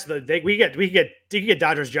 that's right. So we get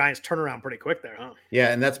Dodgers Giants turnaround pretty quick there, huh?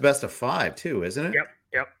 Yeah, and that's best of 5 too, isn't it?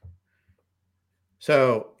 Yep.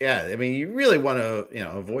 So yeah, you really want to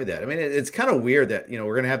avoid that. It's kind of weird that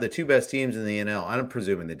we're going to have the 2 best teams in the NL. I'm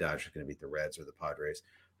presuming the Dodgers are going to beat the Reds or the Padres,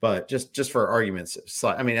 but just for arguments,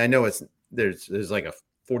 I know there's like a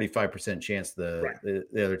 45% chance the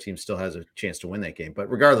other team still has a chance to win that game. But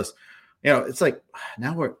regardless, it's like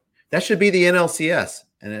now that should be the NLCS.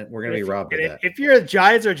 And we're going to be robbed of that. If you're a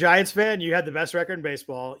Giants or Giants fan, you had the best record in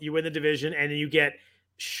baseball. You win the division, and then you get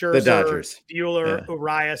Scherzer, the Dodgers, Buehler,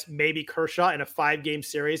 Urias, maybe Kershaw in a 5-game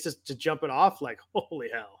series just to jump it off. Holy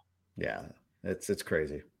hell! Yeah, it's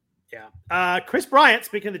crazy. Yeah. Chris Bryant,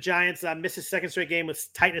 speaking of the Giants, missed his 2nd straight game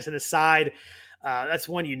with tightness in his side. That's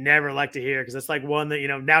one you never like to hear because that's one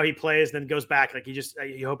that now he plays and then goes back.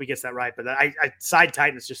 You hope he gets that right, but side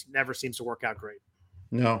tightness just never seems to work out great.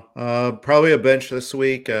 No, probably a bench this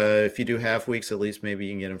week. If you do half weeks, at least maybe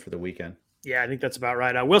you can get him for the weekend. Yeah, I think that's about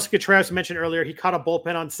right. Wilson Contreras mentioned earlier, he caught a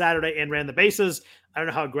bullpen on Saturday and ran the bases. I don't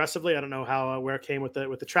know how aggressively. I don't know how where it came with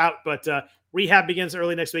the Trout, but rehab begins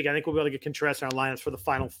early next week. I think we'll be able to get Contreras in our lineups for the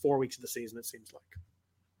final 4 weeks of the season, it seems like.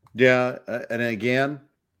 Yeah, and again,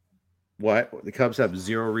 the Cubs have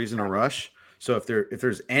 0 reason to rush. So if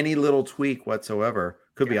there's any little tweak whatsoever,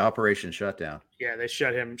 could be Operation Shutdown. Yeah, they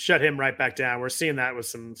shut him right back down. We're seeing that with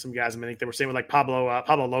some guys. I think they were seeing with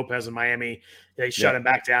Pablo Lopez in Miami. They shut him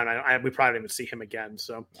back down. We probably didn't even see him again.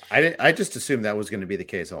 So I just assumed that was going to be the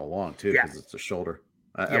case all along too, because it's a shoulder.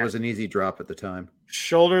 That was an easy drop at the time.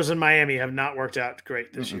 Shoulders in Miami have not worked out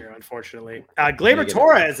great this year, unfortunately. Gleyber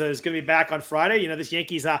Torres is going to be back on Friday. this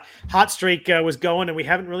Yankees hot streak was going, and we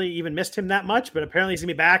haven't really even missed him that much. But apparently he's going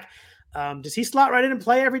to be back. Does he slot right in and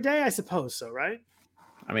play every day? I suppose so, right?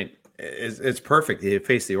 It's perfect. He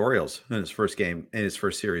faced the Orioles in his first game, in his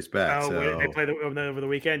first series back. So they played over the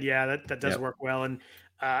weekend. Yeah, that does work well. And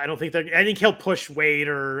I think he'll push Wade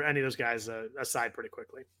or any of those guys aside pretty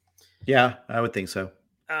quickly. Yeah, I would think so.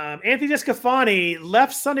 Anthony Descafani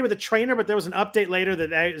left Sunday with a trainer, but there was an update later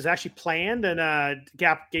that is actually planned. And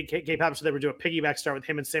Gabe Papp said they would do a piggyback start with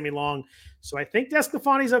him and Sammy Long. So I think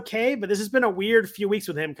Descafani's okay, but this has been a weird few weeks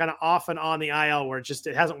with him, kind of off and on the IL, where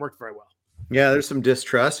it hasn't worked very well. Yeah, there's some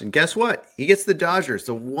distrust. And guess what? He gets the Dodgers,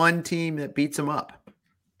 the one team that beats him up.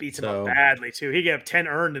 Beats him up badly, too. He got 10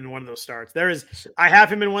 earned in one of those starts. I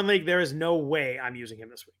have him in one league. There is no way I'm using him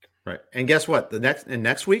this week. Right. And guess what?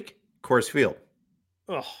 Next week, Coors Field.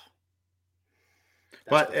 Oh.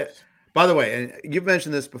 But by the way, and you've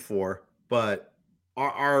mentioned this before, but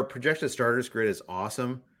our projected starters grid is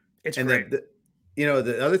awesome. It's great.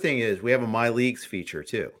 The other thing is we have a My Leagues feature,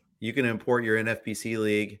 too. You can import your NFBC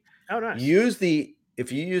league. Oh, nice.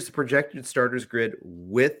 If you use the projected starters grid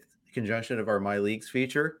with conjunction of our My Leagues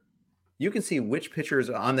feature, you can see which pitchers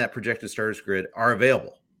on that projected starters grid are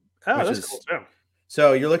available. Oh, that's cool too.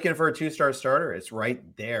 So you're looking for a 2-star starter. It's right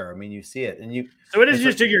there. You see it, and So it doesn't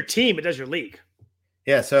just do your team; it does your league.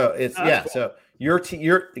 Yeah. So it's Cool. So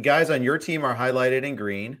the guys on your team are highlighted in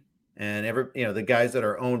green, and the guys that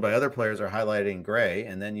are owned by other players are highlighted in gray,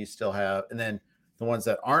 and then you still have, and then the ones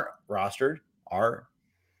that aren't rostered are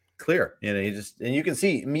clear. And you can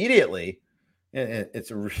see immediately.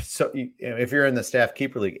 It's so if you're in the staff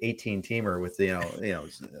keeper league 18 teamer with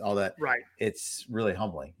all that, right? It's really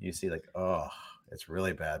humbling. You see it's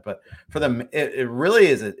really bad, but for them it really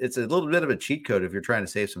is. It's a little bit of a cheat code if you're trying to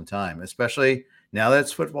save some time, especially now that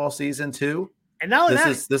it's football season too. And now this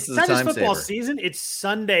is it's not just football saver. season. It's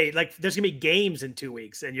Sunday. Like there's gonna be games in 2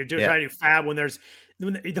 weeks, and you're trying to do FAAB when there's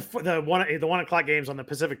the 1 o'clock games on the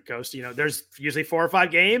Pacific Coast. There's usually 4 or 5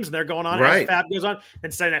 games, and they're going on as FAAB goes on.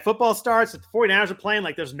 And Sunday Night Football starts. The 49ers are playing.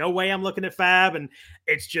 Like there's no way I'm looking at FAAB, and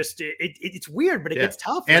it's just it's weird, but it gets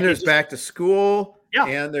tough. And there's back to school. Yeah,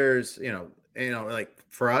 and there's like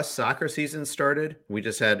for us, soccer season started. We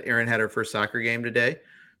just had Erin had her first soccer game today.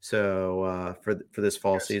 So for this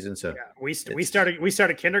fall season, so we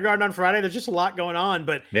started kindergarten on Friday. There's just a lot going on,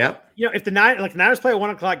 but if the Niners play a 1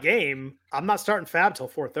 o'clock game, I'm not starting FAAB till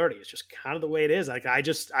 4:30. It's just kind of the way it is. Like I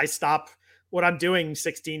stop what I'm doing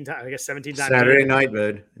 16 times, I guess 17 times. Saturday night,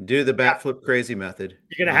 bud. Do the bat flip crazy method.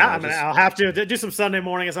 You're gonna have. I'll have to do some Sunday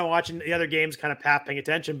morning as I'm watching the other games, kind of paying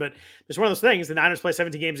attention. But it's one of those things. The Niners play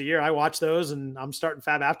 17 games a year. I watch those, and I'm starting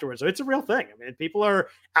FAAB afterwards. So it's a real thing. I mean, people are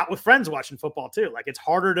out with friends watching football too. Like it's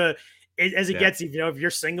harder to as it gets. If you're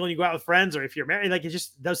single and you go out with friends, or if you're married, like it's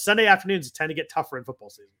just those Sunday afternoons tend to get tougher in football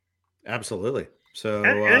season. Absolutely. So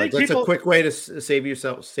that's a quick way to save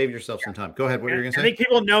yourself some time. Go ahead. What are you going to say? I think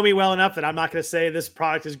people know me well enough that I'm not going to say this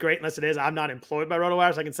product is great unless it is. I'm not employed by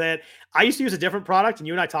RotoWire, so I can say it. I used to use a different product, and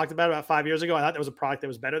you and I talked about it about 5 years ago. I thought there was a product that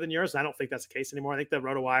was better than yours, and I don't think that's the case anymore. I think the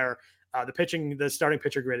RotoWire, the starting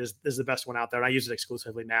pitcher grid is the best one out there, and I use it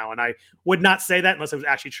exclusively now. And I would not say that unless it was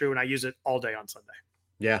actually true, and I use it all day on Sunday.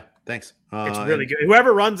 Yeah, thanks. It's really good.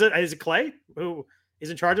 Whoever runs it, is it Clay? Who is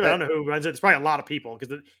in charge of it? I don't know who runs it. It's probably a lot of people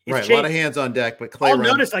because a lot of hands on deck. But Clay,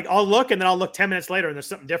 notice, like I'll look and then I'll look 10 minutes later and there's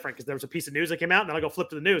something different because there was a piece of news that came out, and then I'll go flip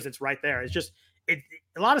to the news. It's right there. It's just a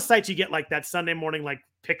lot of sites you get like that Sunday morning like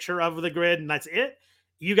picture of the grid, and that's it.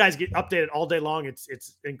 You guys get updated all day long.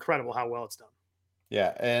 It's incredible how well it's done.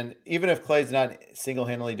 Yeah, and even if Clay's not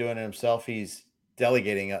single-handedly doing it himself, he's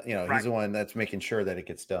delegating. He's the one that's making sure that it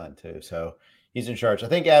gets done too. So he's in charge. I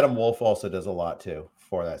think Adam Wolf also does a lot too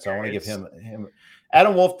for that. So I want to give him.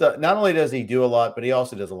 Adam Wolf, not only does he do a lot, but he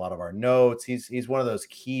also does a lot of our notes. He's one of those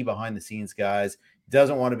key behind-the-scenes guys.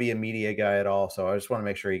 Doesn't want to be a media guy at all. So I just want to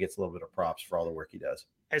make sure he gets a little bit of props for all the work he does.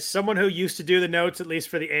 As someone who used to do the notes, at least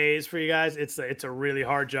for the A's for you guys, it's a really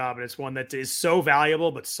hard job, and it's one that is so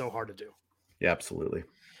valuable but so hard to do. Yeah, absolutely.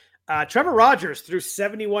 Trevor Rogers threw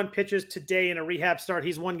 71 pitches today in a rehab start.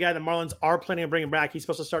 He's one guy the Marlins are planning on bringing back. He's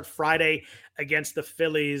supposed to start Friday against the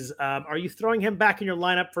Phillies. Are you throwing him back in your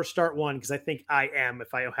lineup for start one? Because I think I am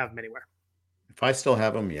if I don't have him anywhere. If I still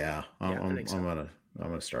have him, I'm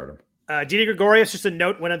gonna start him. Didi Gregorius, just a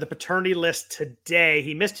note, went on the paternity list today.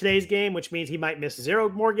 He missed today's game, which means he might miss 0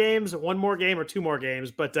 more games, 1 more game, or 2 more games.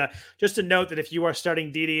 But just a note that if you are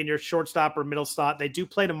starting Didi in your shortstop or middle slot, they do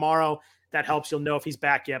play tomorrow. That helps. You'll know if he's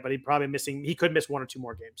back yet, but he could miss 1 or 2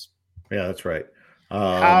 more games. Yeah, that's right.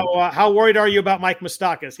 How worried are you about Mike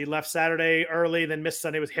Moustakas? He left Saturday early, then missed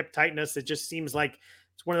Sunday with hip tightness. It just seems like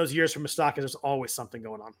it's one of those years for Moustakas. There's always something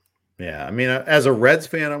going on. Yeah, I mean, as a Reds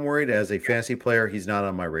fan, I'm worried. As a fantasy player, he's not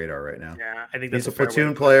on my radar right now. Yeah, I think that's he's a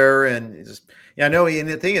platoon player, and I know. And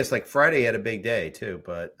the thing is, like Friday had a big day too,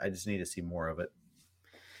 but I just need to see more of it.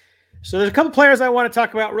 So there's a couple players I want to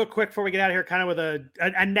talk about real quick before we get out of here, kind of with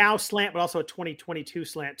a now slant, but also a 2022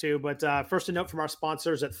 slant too. But first, a note from our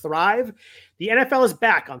sponsors at Thrive. The NFL is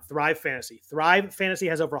back on Thrive Fantasy. Thrive Fantasy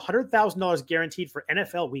has over $100,000 guaranteed for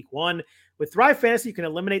NFL Week 1. With Thrive Fantasy, you can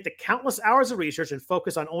eliminate the countless hours of research and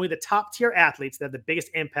focus on only the top-tier athletes that have the biggest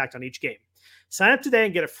impact on each game. Sign up today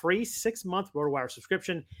and get a free 6-month RotoWire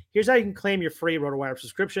subscription. Here's how you can claim your free RotoWire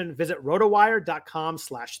subscription. Visit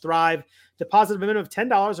rotowire.com/thrive. Deposit a minimum of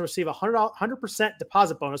 $10 and receive a 100%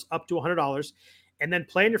 deposit bonus up to $100. And then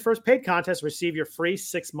play in your first paid contest and receive your free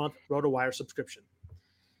 6-month RotoWire subscription.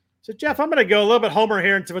 So, Jeff, I'm going to go a little bit homer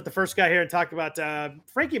here into with the first guy here and talk about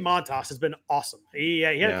Frankie Montas has been awesome. He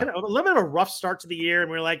had kind of a little bit of a rough start to the year,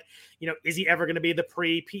 and we were like, is he ever going to be the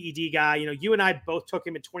pre-PED guy? You and I both took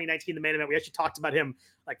him in 2019, the main event. We actually talked about him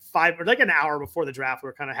like an hour before the draft. We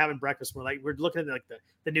were kind of having breakfast. We're looking at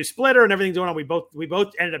the new splitter and everything going on. We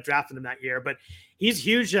both ended up drafting him that year, but he's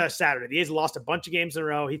huge Saturday. The A's lost a bunch of games in a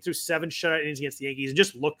row. He threw 7 shutout innings against the Yankees and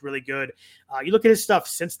just looked really good. You look at his stuff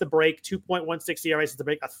since the break, 2.16 ERA since the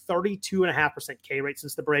break, a 32.5% K rate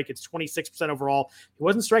since the break. It's 26% overall. He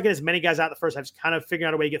wasn't striking as many guys out the first half, just kind of figuring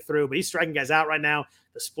out a way to get through, but he's striking guys out right now.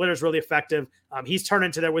 The splitter is really effective. He's turned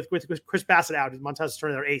into there with Chris Bassett out. Montas has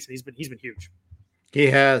turned into their ace, and he's been huge. He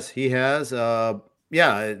has.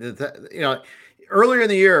 Earlier in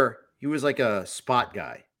the year, he was like a spot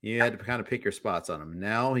guy. You had to kind of pick your spots on him.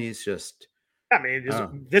 Now he's just. I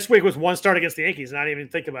mean, this week was one start against the Yankees, and I didn't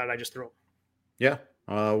even think about it. I just threw him. Yeah.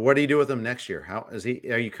 What do you do with him next year? How is he?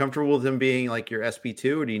 Are you comfortable with him being like your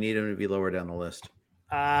SP2, or do you need him to be lower down the list?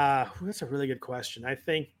 That's a really good question. I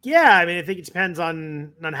think, I mean, I think it depends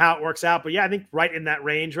on how it works out, but I think right in that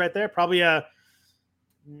range right there, probably a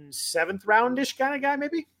 7th roundish kind of guy,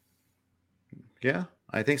 maybe. Yeah,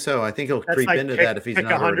 I think so. I think he'll creep into that if he's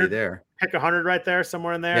not already there. Pick 100 right there,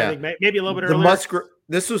 somewhere in there. Yeah. I think maybe a little bit earlier.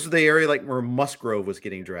 This was the area like where Musgrove was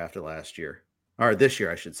getting drafted last year, or this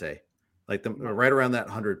year, I should say, like right around that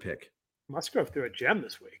 100 pick. Musgrove threw a gem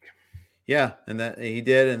this week. Yeah, and that he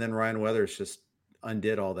did, and then Ryan Weathers just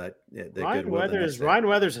undid all that. Ryan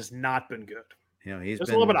Weathers has not been good. You know, he's been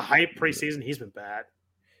a little bit of hype preseason. He's been bad.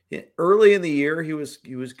 Yeah, early in the year, he was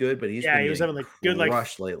good, but he was having like good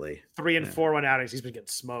rush lately. 3 and 4 outings. He's been getting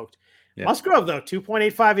smoked. Yeah. Musgrove though,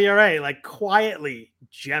 2.85 ERA, like quietly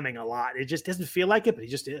gemming a lot. It just doesn't feel like it, but he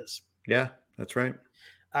just is. Yeah, that's right.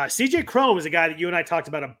 CJ Cron is a guy that you and I talked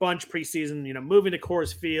about a bunch preseason, moving to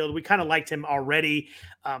Coors Field. We kind of liked him already.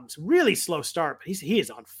 It's a really slow start, but he is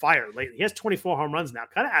on fire lately. He has 24 home runs now,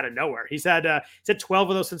 kind of out of nowhere. He's had 12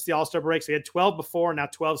 of those since the All-Star break. So he had 12 before, now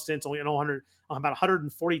 12 since, only about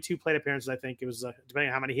 142 plate appearances, I think it was, depending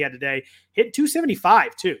on how many he had today. Hit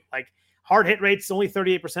 275 too. Like hard hit rate's only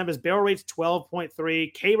 38%, but his barrel rate's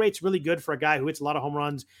 12.3. K rate's really good for a guy who hits a lot of home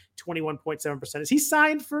runs, 21.7%. Is he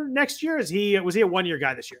signed for next year? Was he a 1-year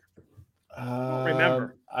guy this year? I don't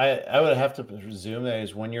remember. I would have to presume that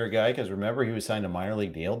he's 1-year guy because remember he was signed a minor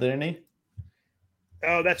league deal, didn't he?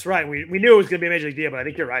 Oh, that's right. We knew it was going to be a major league deal, but I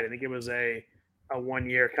think you're right. I think it was a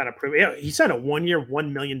 1-year kind of prove. Yeah, he signed a 1-year,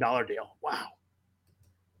 $1 million deal. Wow.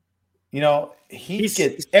 He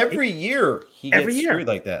gets every year screwed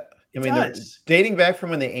like that. I mean, dating back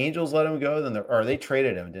from when the Angels let him go, or they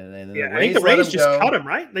traded him, didn't they? And I think the Rays just cut him,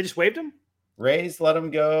 right? They just waived him. Rays let him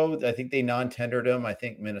go. I think they non-tendered him. I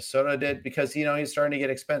think Minnesota did because he's starting to get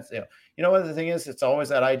expensive. You know what the thing is? It's always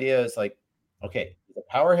that idea. Is like, okay, the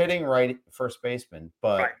power hitting right first baseman,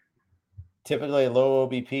 but typically low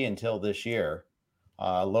OBP until this year,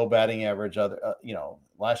 low batting average.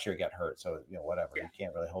 Last year he got hurt, so whatever. You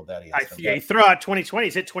can't really hold that against him. He threw out 2020.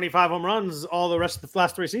 He's hit 25 home runs all the rest of the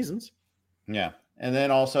last 3 seasons. Yeah, and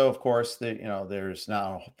then also, of course, there's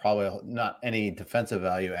now probably not any defensive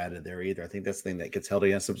value added there either. I think that's the thing that gets held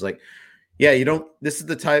against him. Is like, you don't. This is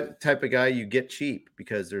the type of guy you get cheap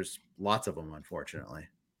because there's lots of them, unfortunately.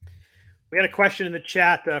 We had a question in the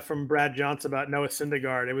chat from Brad Johnson about Noah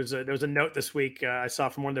Syndergaard. There was a note this week I saw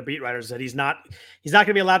from one of the beat writers that he's not going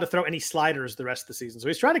to be allowed to throw any sliders the rest of the season. So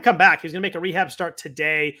he's trying to come back. He's going to make a rehab start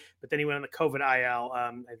today, but then he went on the COVID IL.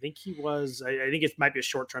 I think it might be a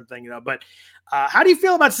short-term thing, But how do you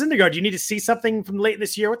feel about Syndergaard? Do you need to see something from late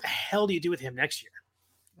this year? What the hell do you do with him next year?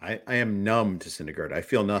 I am numb to Syndergaard. I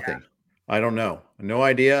feel nothing. Yeah. I don't know. No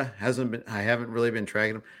idea. I haven't really been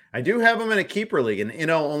tracking him. I do have him in a keeper league, an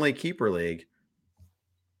NL only keeper league.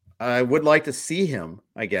 I would like to see him,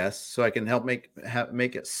 I guess, so I can help make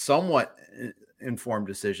a somewhat informed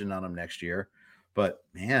decision on him next year. But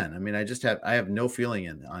man, I mean, I have no feeling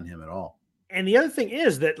on him at all. And the other thing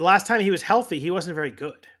is that last time he was healthy, he wasn't very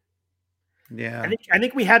good. Yeah. I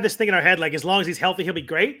think we had this thing in our head, like as long as he's healthy, he'll be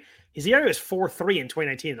great. His ERA was 4.3 in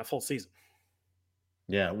 2019 in a full season.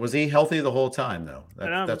 Yeah. Was he healthy the whole time, though?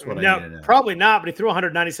 That's what I needed to know. Probably not, but he threw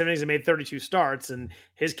 197 innings and made 32 starts, and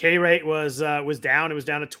his K rate was down. It was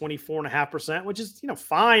down to 24.5%, which is,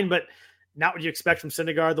 fine, but not what you expect from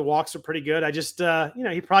Syndergaard. The walks are pretty good. I just, he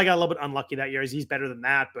probably got a little bit unlucky that year. He's better than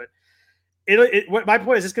that, but my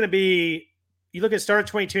point is it's going to be, you look at start of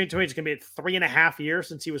 22 and 20, it's going to be 3.5 years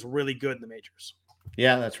since he was really good in the majors.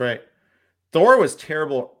 Yeah, that's right. Thor was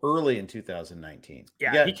terrible early in 2019.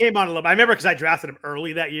 Yeah, he came on a little bit. I remember because I drafted him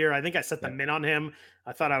early that year. I think I set the min on him.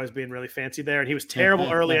 I thought I was being really fancy there, and he was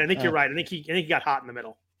terrible early. I think you're right. I think he got hot in the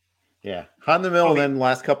middle. Yeah, hot in the middle, and then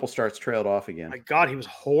last couple starts trailed off again. My God, he was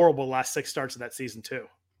horrible last 6 starts of that season too.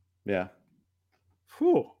 Yeah.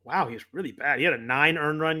 Whew, wow, he was really bad. He had a 9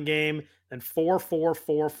 earned run game, then 4, 4,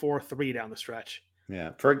 4, 4, 3 down the stretch.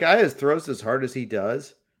 Yeah, for a guy that throws as hard as he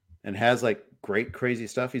does and has like great crazy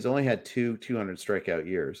stuff, he's only had 200 strikeout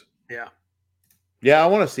years. Yeah, I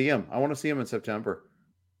want to see him. I want to see him in September.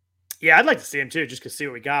 Yeah, I'd like to see him too, just to see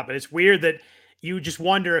what we got. But it's weird that you just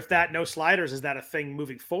wonder if that no sliders, is that a thing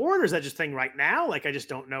moving forward, or is that just a thing right now? Like, I just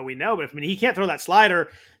don't know. We know, but if he can't throw that slider,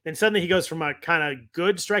 then suddenly he goes from a kind of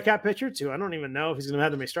good strikeout pitcher to I don't even know if he's going to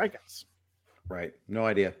have that many strikeouts. Right. No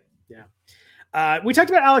idea. Yeah. We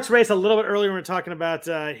talked about Alex Reyes a little bit earlier when we were talking about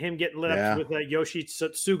him getting lit up with Yoshi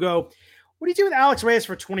Tsugo. What do you do with Alex Reyes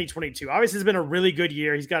for 2022? Obviously, it's been a really good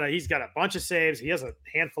year. He's got a bunch of saves. He has a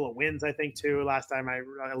handful of wins, I think, too. Last time I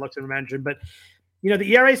looked and mentioned, but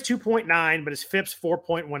the ERA is 2.9, but his FIP's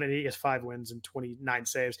 4.1, and he has 5 wins and 29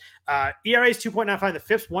 saves. ERA is 2.95. The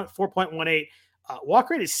FIP's 4.18. Walk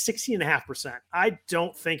rate is 16.5%. I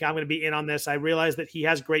don't think I'm going to be in on this. I realize that he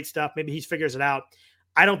has great stuff. Maybe he figures it out.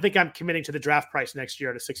 I don't think I'm committing to the draft price next year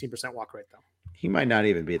at a 16% walk rate, though. He might not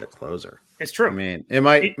even be the closer. It's true. I mean, it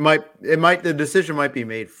might. The decision might be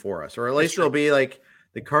made for us, or at least it'll be like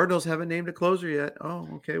the Cardinals haven't named a closer yet. Oh,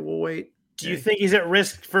 okay, we'll wait. Do you think he's at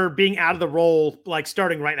risk for being out of the role, like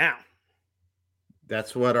starting right now?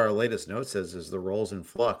 That's what our latest note says: is the role's in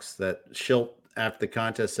flux. That Schilt after the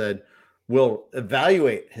contest said we'll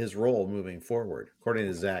evaluate his role moving forward, according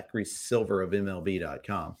to Zachary Silver of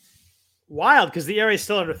MLB.com. Wild, because the ERA is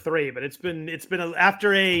still under 3, but it's been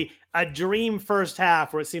after a dream first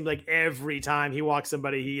half where it seemed like every time he walked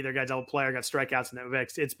somebody, he either got double play or got strikeouts and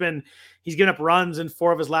evicts. He's given up runs in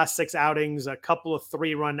 4 of his last 6 outings, a couple of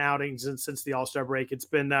 3-run outings since the All-Star break. It's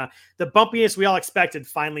been the bumpiness we all expected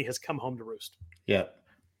finally has come home to roost. Yeah.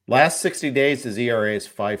 Last 60 days, his ERA is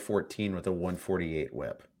 5.14 with a 1.48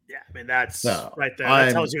 whip. Yeah, I mean, that's right there.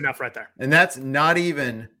 That tells you enough right there. And that's not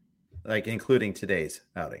even like including today's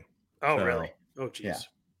outing. Oh, so, really? Oh, geez.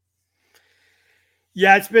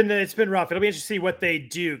 Yeah, it's been rough. It'll be interesting to see what they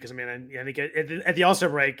do because, I mean, I think at the All-Star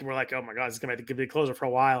break, we're like, oh, my God, it's going to be a closer for a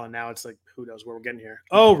while. And now it's like, who knows where we're getting here.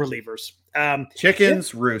 Oh, relievers.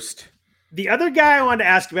 Chickens roost. The other guy I wanted to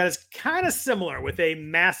ask about is kind of similar with a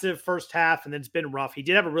massive first half, and then it's been rough. He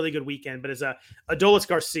did have a really good weekend, but is Adolis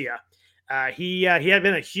Garcia. He had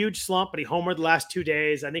been a huge slump, but he homered the last 2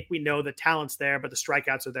 days. I think we know the talent's there, but the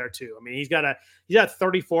strikeouts are there too. I mean, he's got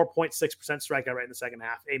 34.6% strikeout rate in the second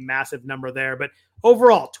half, a massive number there. But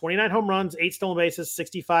overall, 29 home runs, 8 stolen bases,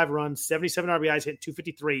 65 runs, 77 RBIs, hit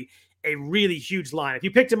 253, a really huge line. If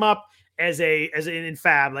you picked him up as in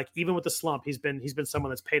FAAB, like even with the slump, he's been someone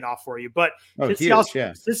that's paid off for you. But since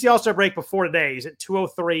the All-Star break before today, he's at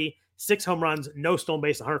 203, 6 home runs, no stolen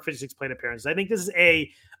base, 156 plate appearances. I think this is a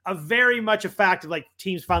very much a fact of like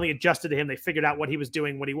teams finally adjusted to him. They figured out what he was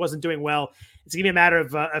doing, what he wasn't doing well. It's going to be a matter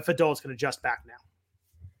of if Adol's going to adjust back now.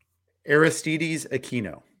 Aristides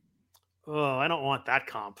Aquino. Oh, I don't want that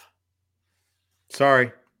comp.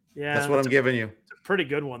 Sorry. Yeah. That's what I'm giving you. It's a pretty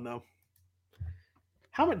good one though.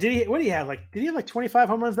 How much did he have? Did he have like 25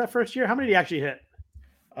 home runs that first year? How many did he actually hit?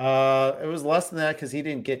 It was less than that because he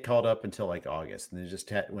didn't get called up until like August, and it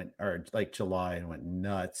just went or like July and went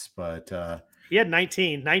nuts. But he had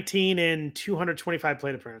 19 in 225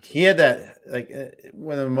 plate appearances. He had that like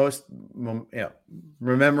one of the most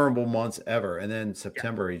memorable months ever, and then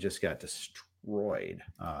September he just got destroyed.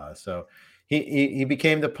 So he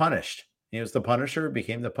became the punished. He was the Punisher,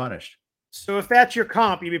 became the punished. So if that's your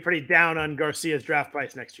comp, you'd be pretty down on Garcia's draft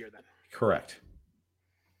price next year, then. Correct.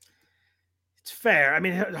 It's fair. I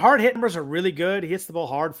mean, hard hit numbers are really good. He hits the ball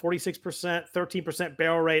hard, 46%, 13%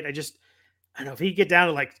 barrel rate. I don't know if he could get down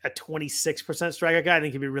to like a 26% strikeout guy. I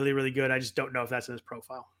think he'd be really, really good. I just don't know if that's in his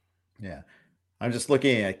profile. Yeah. I'm just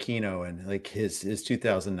looking at Keno and like his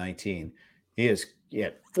 2019. He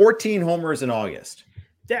had 14 homers in August.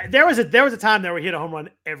 There was a time there where he hit a home run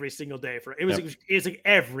every single day it was like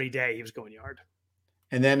every day he was going yard.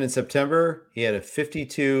 And then in September, he had a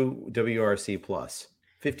 52 WRC plus.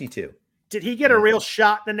 52. Did he get a real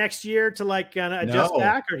shot the next year to like adjust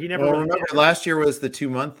back, or he never? Well, remember last year was the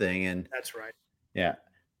 2-month thing, and that's right. Yeah.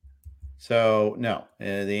 So no,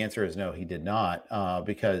 the answer is no. He did not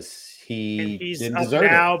because he's didn't deserve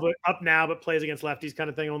it. Up now, but plays against lefties, kind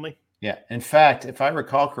of thing only. Yeah. In fact, if I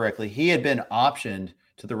recall correctly, he had been optioned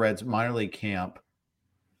to the Reds minor league camp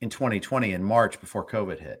in 2020 in March before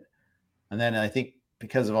COVID hit, and then I think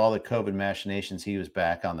because of all the COVID machinations, he was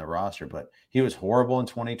back on the roster, but he was horrible in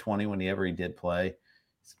 2020 whenever he did play.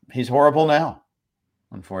 He's horrible now,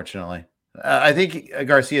 unfortunately. I think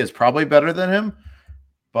Garcia is probably better than him,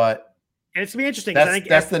 but and it's going to be interesting.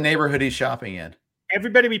 That's the neighborhood he's shopping in.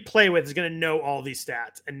 Everybody we play with is going to know all these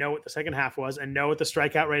stats and know what the second half was and know what the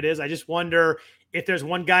strikeout rate is. I just wonder if there's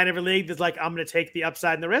one guy in every league that's like, I'm going to take the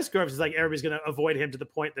upside and the risk, or if it's like everybody's going to avoid him to the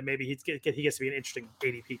point that maybe he gets to be an interesting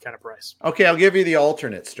ADP kind of price. Okay, I'll give you the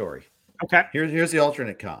alternate story. Okay. Here's the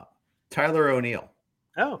alternate comp. Tyler O'Neill.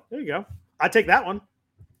 Oh, there you go. I'd take that one.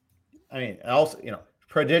 I mean, also,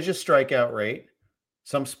 prodigious strikeout rate,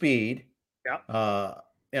 some speed. Yeah.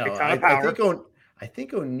 I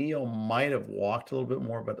think O'Neill might have walked a little bit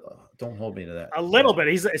more, but don't hold me to that. A little bit.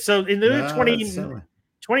 He's so in the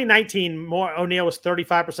 2019, O'Neill was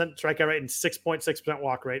 35% strikeout rate and 6.6%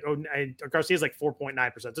 walk rate. Garcia's like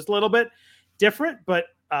 4.9%. Just a little bit different, but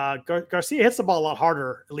Garcia hits the ball a lot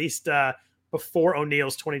harder, at least before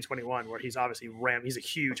O'Neill's 2021, where he's obviously he's a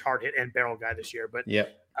huge hard hit and barrel guy this year. But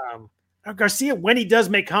Garcia, when he does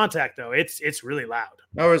make contact, though, it's really loud.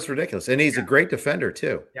 Oh, it's ridiculous. And he's a great defender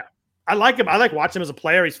too. Yeah. I like him. I like watching him as a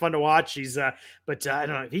player. He's fun to watch. He's but I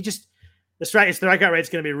don't know. He just the strikeout rate's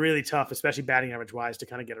going to be really tough, especially batting average wise, to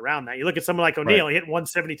kind of get around that. You look at someone like O'Neill. He hit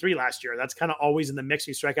 173 last year. That's kind of always in the mix. When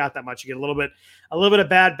you strike out that much, you get a little bit of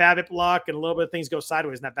bad BABIP luck, and a little bit of things go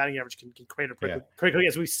sideways, and that batting average can crater pretty quickly,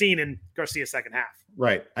 as we've seen in Garcia's second half.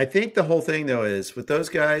 Right. I think the whole thing though is with those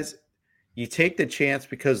guys, you take the chance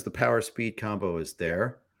because the power speed combo is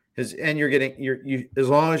there, and you're getting you as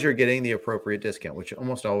long as you're getting the appropriate discount, which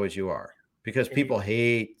almost always you are. Because people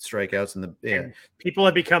hate strikeouts and people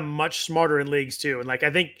have become much smarter in leagues too. And like, I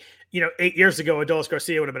think, 8 years ago, Adolis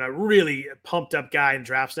Garcia would have been a really pumped up guy in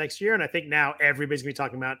drafts next year. And I think now everybody's gonna be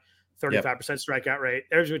talking about 35% strikeout rate.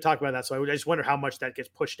 Everybody's gonna be talking about that. So I just wonder how much that gets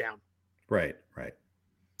pushed down. Right.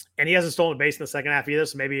 And he hasn't stolen a base in the second half either.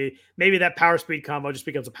 So maybe that power speed combo just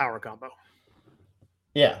becomes a power combo.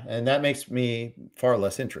 Yeah. And that makes me far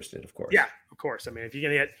less interested, of course. Yeah. Of course. I mean, if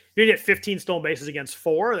you're going to get 15 stolen bases against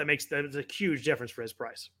 4, that's a huge difference for his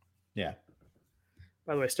price. Yeah.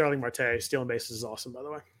 By the way, Starling Marte stealing bases is awesome, by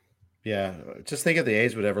the way. Yeah. Just think if the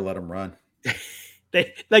A's would ever let him run.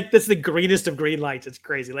 That's the greenest of green lights. It's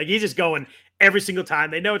crazy. Like, he's just going every single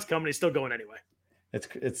time. They know it's coming. He's still going anyway.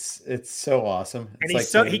 It's so awesome.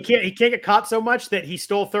 It's he can't get caught so much that he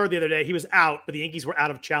stole third the other day. He was out, but the Yankees were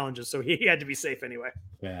out of challenges, so he had to be safe anyway.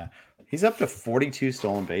 Yeah. He's up to 42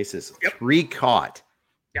 stolen bases. 3 caught.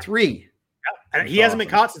 3. Yeah. And he hasn't been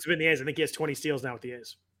caught since he's been in the A's. I think he has 20 steals now with the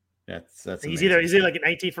A's. That's he's either like at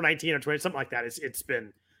 19 for 19 or 20, something like that. It's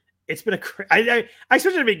been I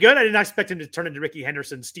expected him to be good. I did not expect him to turn into Ricky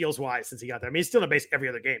Henderson steals wise since he got there. I mean, he's still in a base every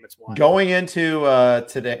other game. It's wild. Going into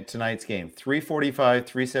tonight's game, 345,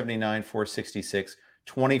 379, 466,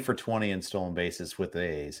 20 for 20 in stolen bases with the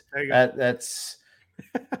A's. That's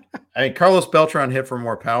I mean, Carlos Beltran hit for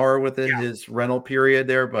more power within his rental period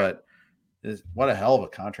there, but what a hell of a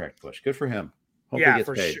contract push. Good for him. Hope he gets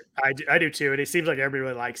paid. Sure. I do too. And it seems like everybody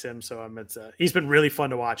really likes him. So he's been really fun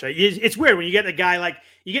to watch. It's weird when you get a guy like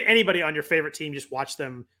you get anybody on your favorite team, just watch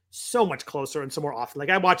them so much closer and so more often. Like,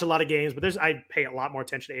 I watch a lot of games, but I pay a lot more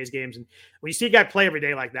attention to A's games. And when you see a guy play every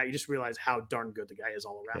day like that, you just realize how darn good the guy is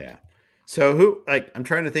all around. Yeah. So I'm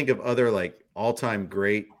trying to think of other all-time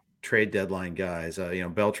great trade deadline guys.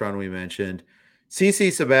 Beltran we mentioned. CC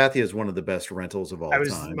Sabathia is one of the best rentals of all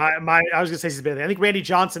time. I was going to say Sabathia. I think Randy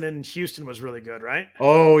Johnson in Houston was really good, right?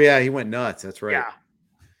 Oh, yeah. He went nuts. That's right.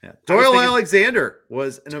 Yeah. Doyle Alexander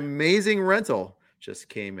was an amazing rental. Just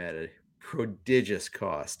came at a prodigious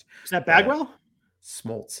cost. Is that Bagwell?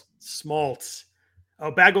 Smoltz.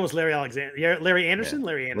 Oh, Bagwell was Larry Alexander. Larry Anderson?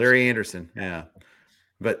 Yeah. Larry Anderson. Yeah.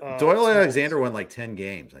 But Doyle Alexander won 10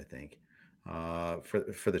 games, I think.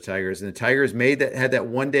 For the Tigers, and the Tigers had that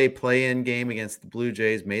one-day play-in game against the Blue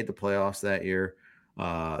Jays, made the playoffs that year.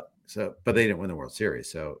 But they didn't win the World Series.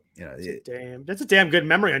 So that's a damn good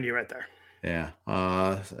memory on you right there. Yeah,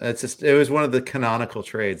 it was one of the canonical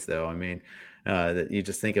trades, though. I mean, that you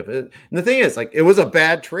just think of it. And the thing is, it was a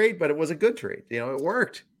bad trade, but it was a good trade. It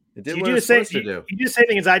worked. It did what it was supposed to do. You do the same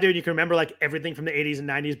thing as I do, and you can remember everything from the 80s and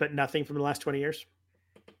 90s, but nothing from the last 20 years.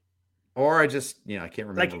 Or I just, I can't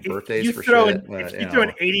remember birthdays for shit. If you throw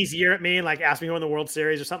an 80s year at me and ask me who won the World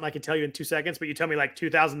Series or something, I can tell you in 2 seconds, but you tell me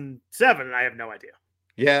 2007 and I have no idea.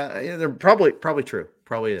 Yeah, they're probably true.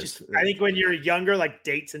 Probably is. I think when you're younger,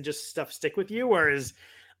 dates and just stuff stick with you. Whereas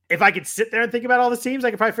if I could sit there and think about all the teams, I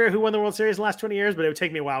could probably figure out who won the World Series in the last 20 years, but it would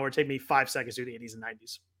take me a while. It would take me 5 seconds to do the 80s and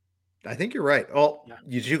 90s. I think you're right. Oh,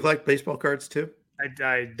 Did you collect baseball cards too?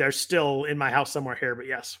 They're still in my house somewhere here, but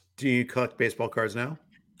yes. Do you collect baseball cards now?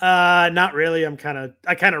 Not really. I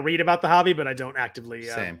kind of read about the hobby, but I don't actively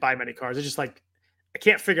buy many cards. It's just I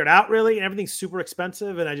can't figure it out really, and everything's super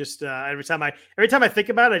expensive. And I just every time I think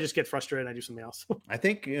about it, I just get frustrated and I do something else. I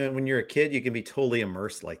think when you're a kid, you can be totally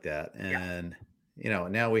immersed like that, and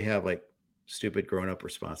now we have stupid grown-up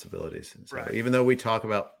responsibilities. And so even though we talk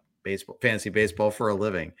about fantasy baseball for a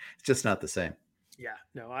living, it's just not the same. Yeah,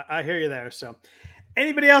 no, I hear you there. So.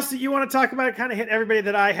 Anybody else that you want to talk about? Kind of hit everybody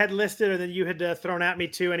that I had listed or that you had thrown at me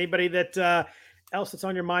too. Anybody that else that's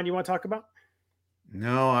on your mind you want to talk about?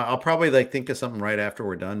 No, I'll probably think of something right after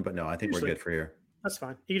we're done. But no, I think we're good for here. That's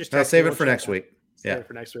fine. You can just save it for next week.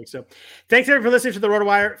 For next week. So thanks everyone for listening to the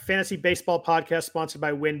RotoWire Fantasy Baseball Podcast, sponsored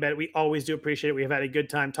by WynnBET. We always do appreciate it. We have had a good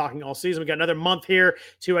time talking all season. We got another month here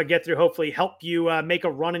to get through, hopefully help you make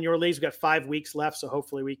a run in your leagues. We've got 5 weeks left, so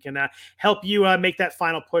hopefully we can help you make that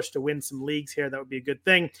final push to win some leagues here. That would be a good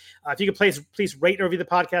thing. If you could please rate and review the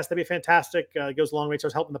podcast, that'd be fantastic. It goes a long way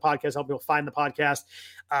towards helping the podcast, helping people find the podcast.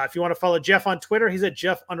 If you want to follow Jeff on Twitter, he's at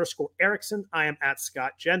Jeff_Erickson. I am at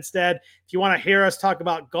Scott Genstead. If you want to hear us talk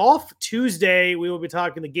about golf, Tuesday we will be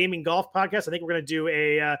talking the Gaming Golf Podcast. I think we're going to do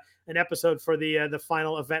an episode for the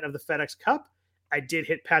final event of the FedEx Cup. I did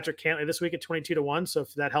hit Patrick Cantlay this week at 22-1. So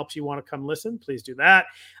if that helps you want to come listen, please do that.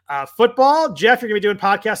 Football, Jeff, you're going to be doing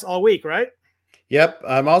podcasts all week, right? Yep.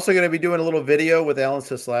 I'm also going to be doing a little video with Alan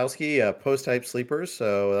Soslowski, post-type sleepers.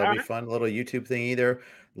 So that'll be fun. A little YouTube thing either.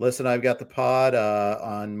 Listen, I've got the pod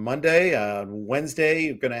on Monday. Wednesday,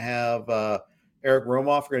 you're going to have Eric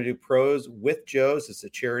Romoff. We're going to do pros with Joe's. It's a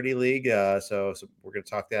charity league. So we're going to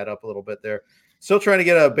talk that up a little bit there. Still trying to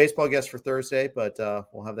get a baseball guest for Thursday, but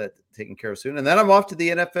we'll have that taken care of soon. And then I'm off to the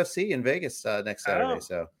NFFC in Vegas next Saturday.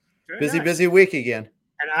 So busy week again.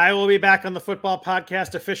 And I will be back on the football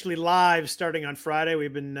podcast officially live starting on Friday. We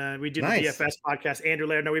do the DFS podcast. Andrew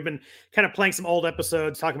Laird. No, we've been kind of playing some old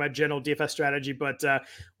episodes talking about general DFS strategy, but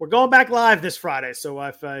we're going back live this Friday. So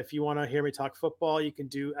if you want to hear me talk football, you can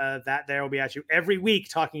do that there. We'll be at you every week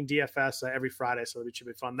talking DFS every Friday. So it should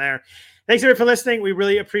be fun there. Thanks everybody for listening. We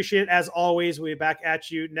really appreciate it. As always, we'll be back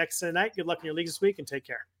at you next night. Good luck in your leagues this week and take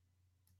care.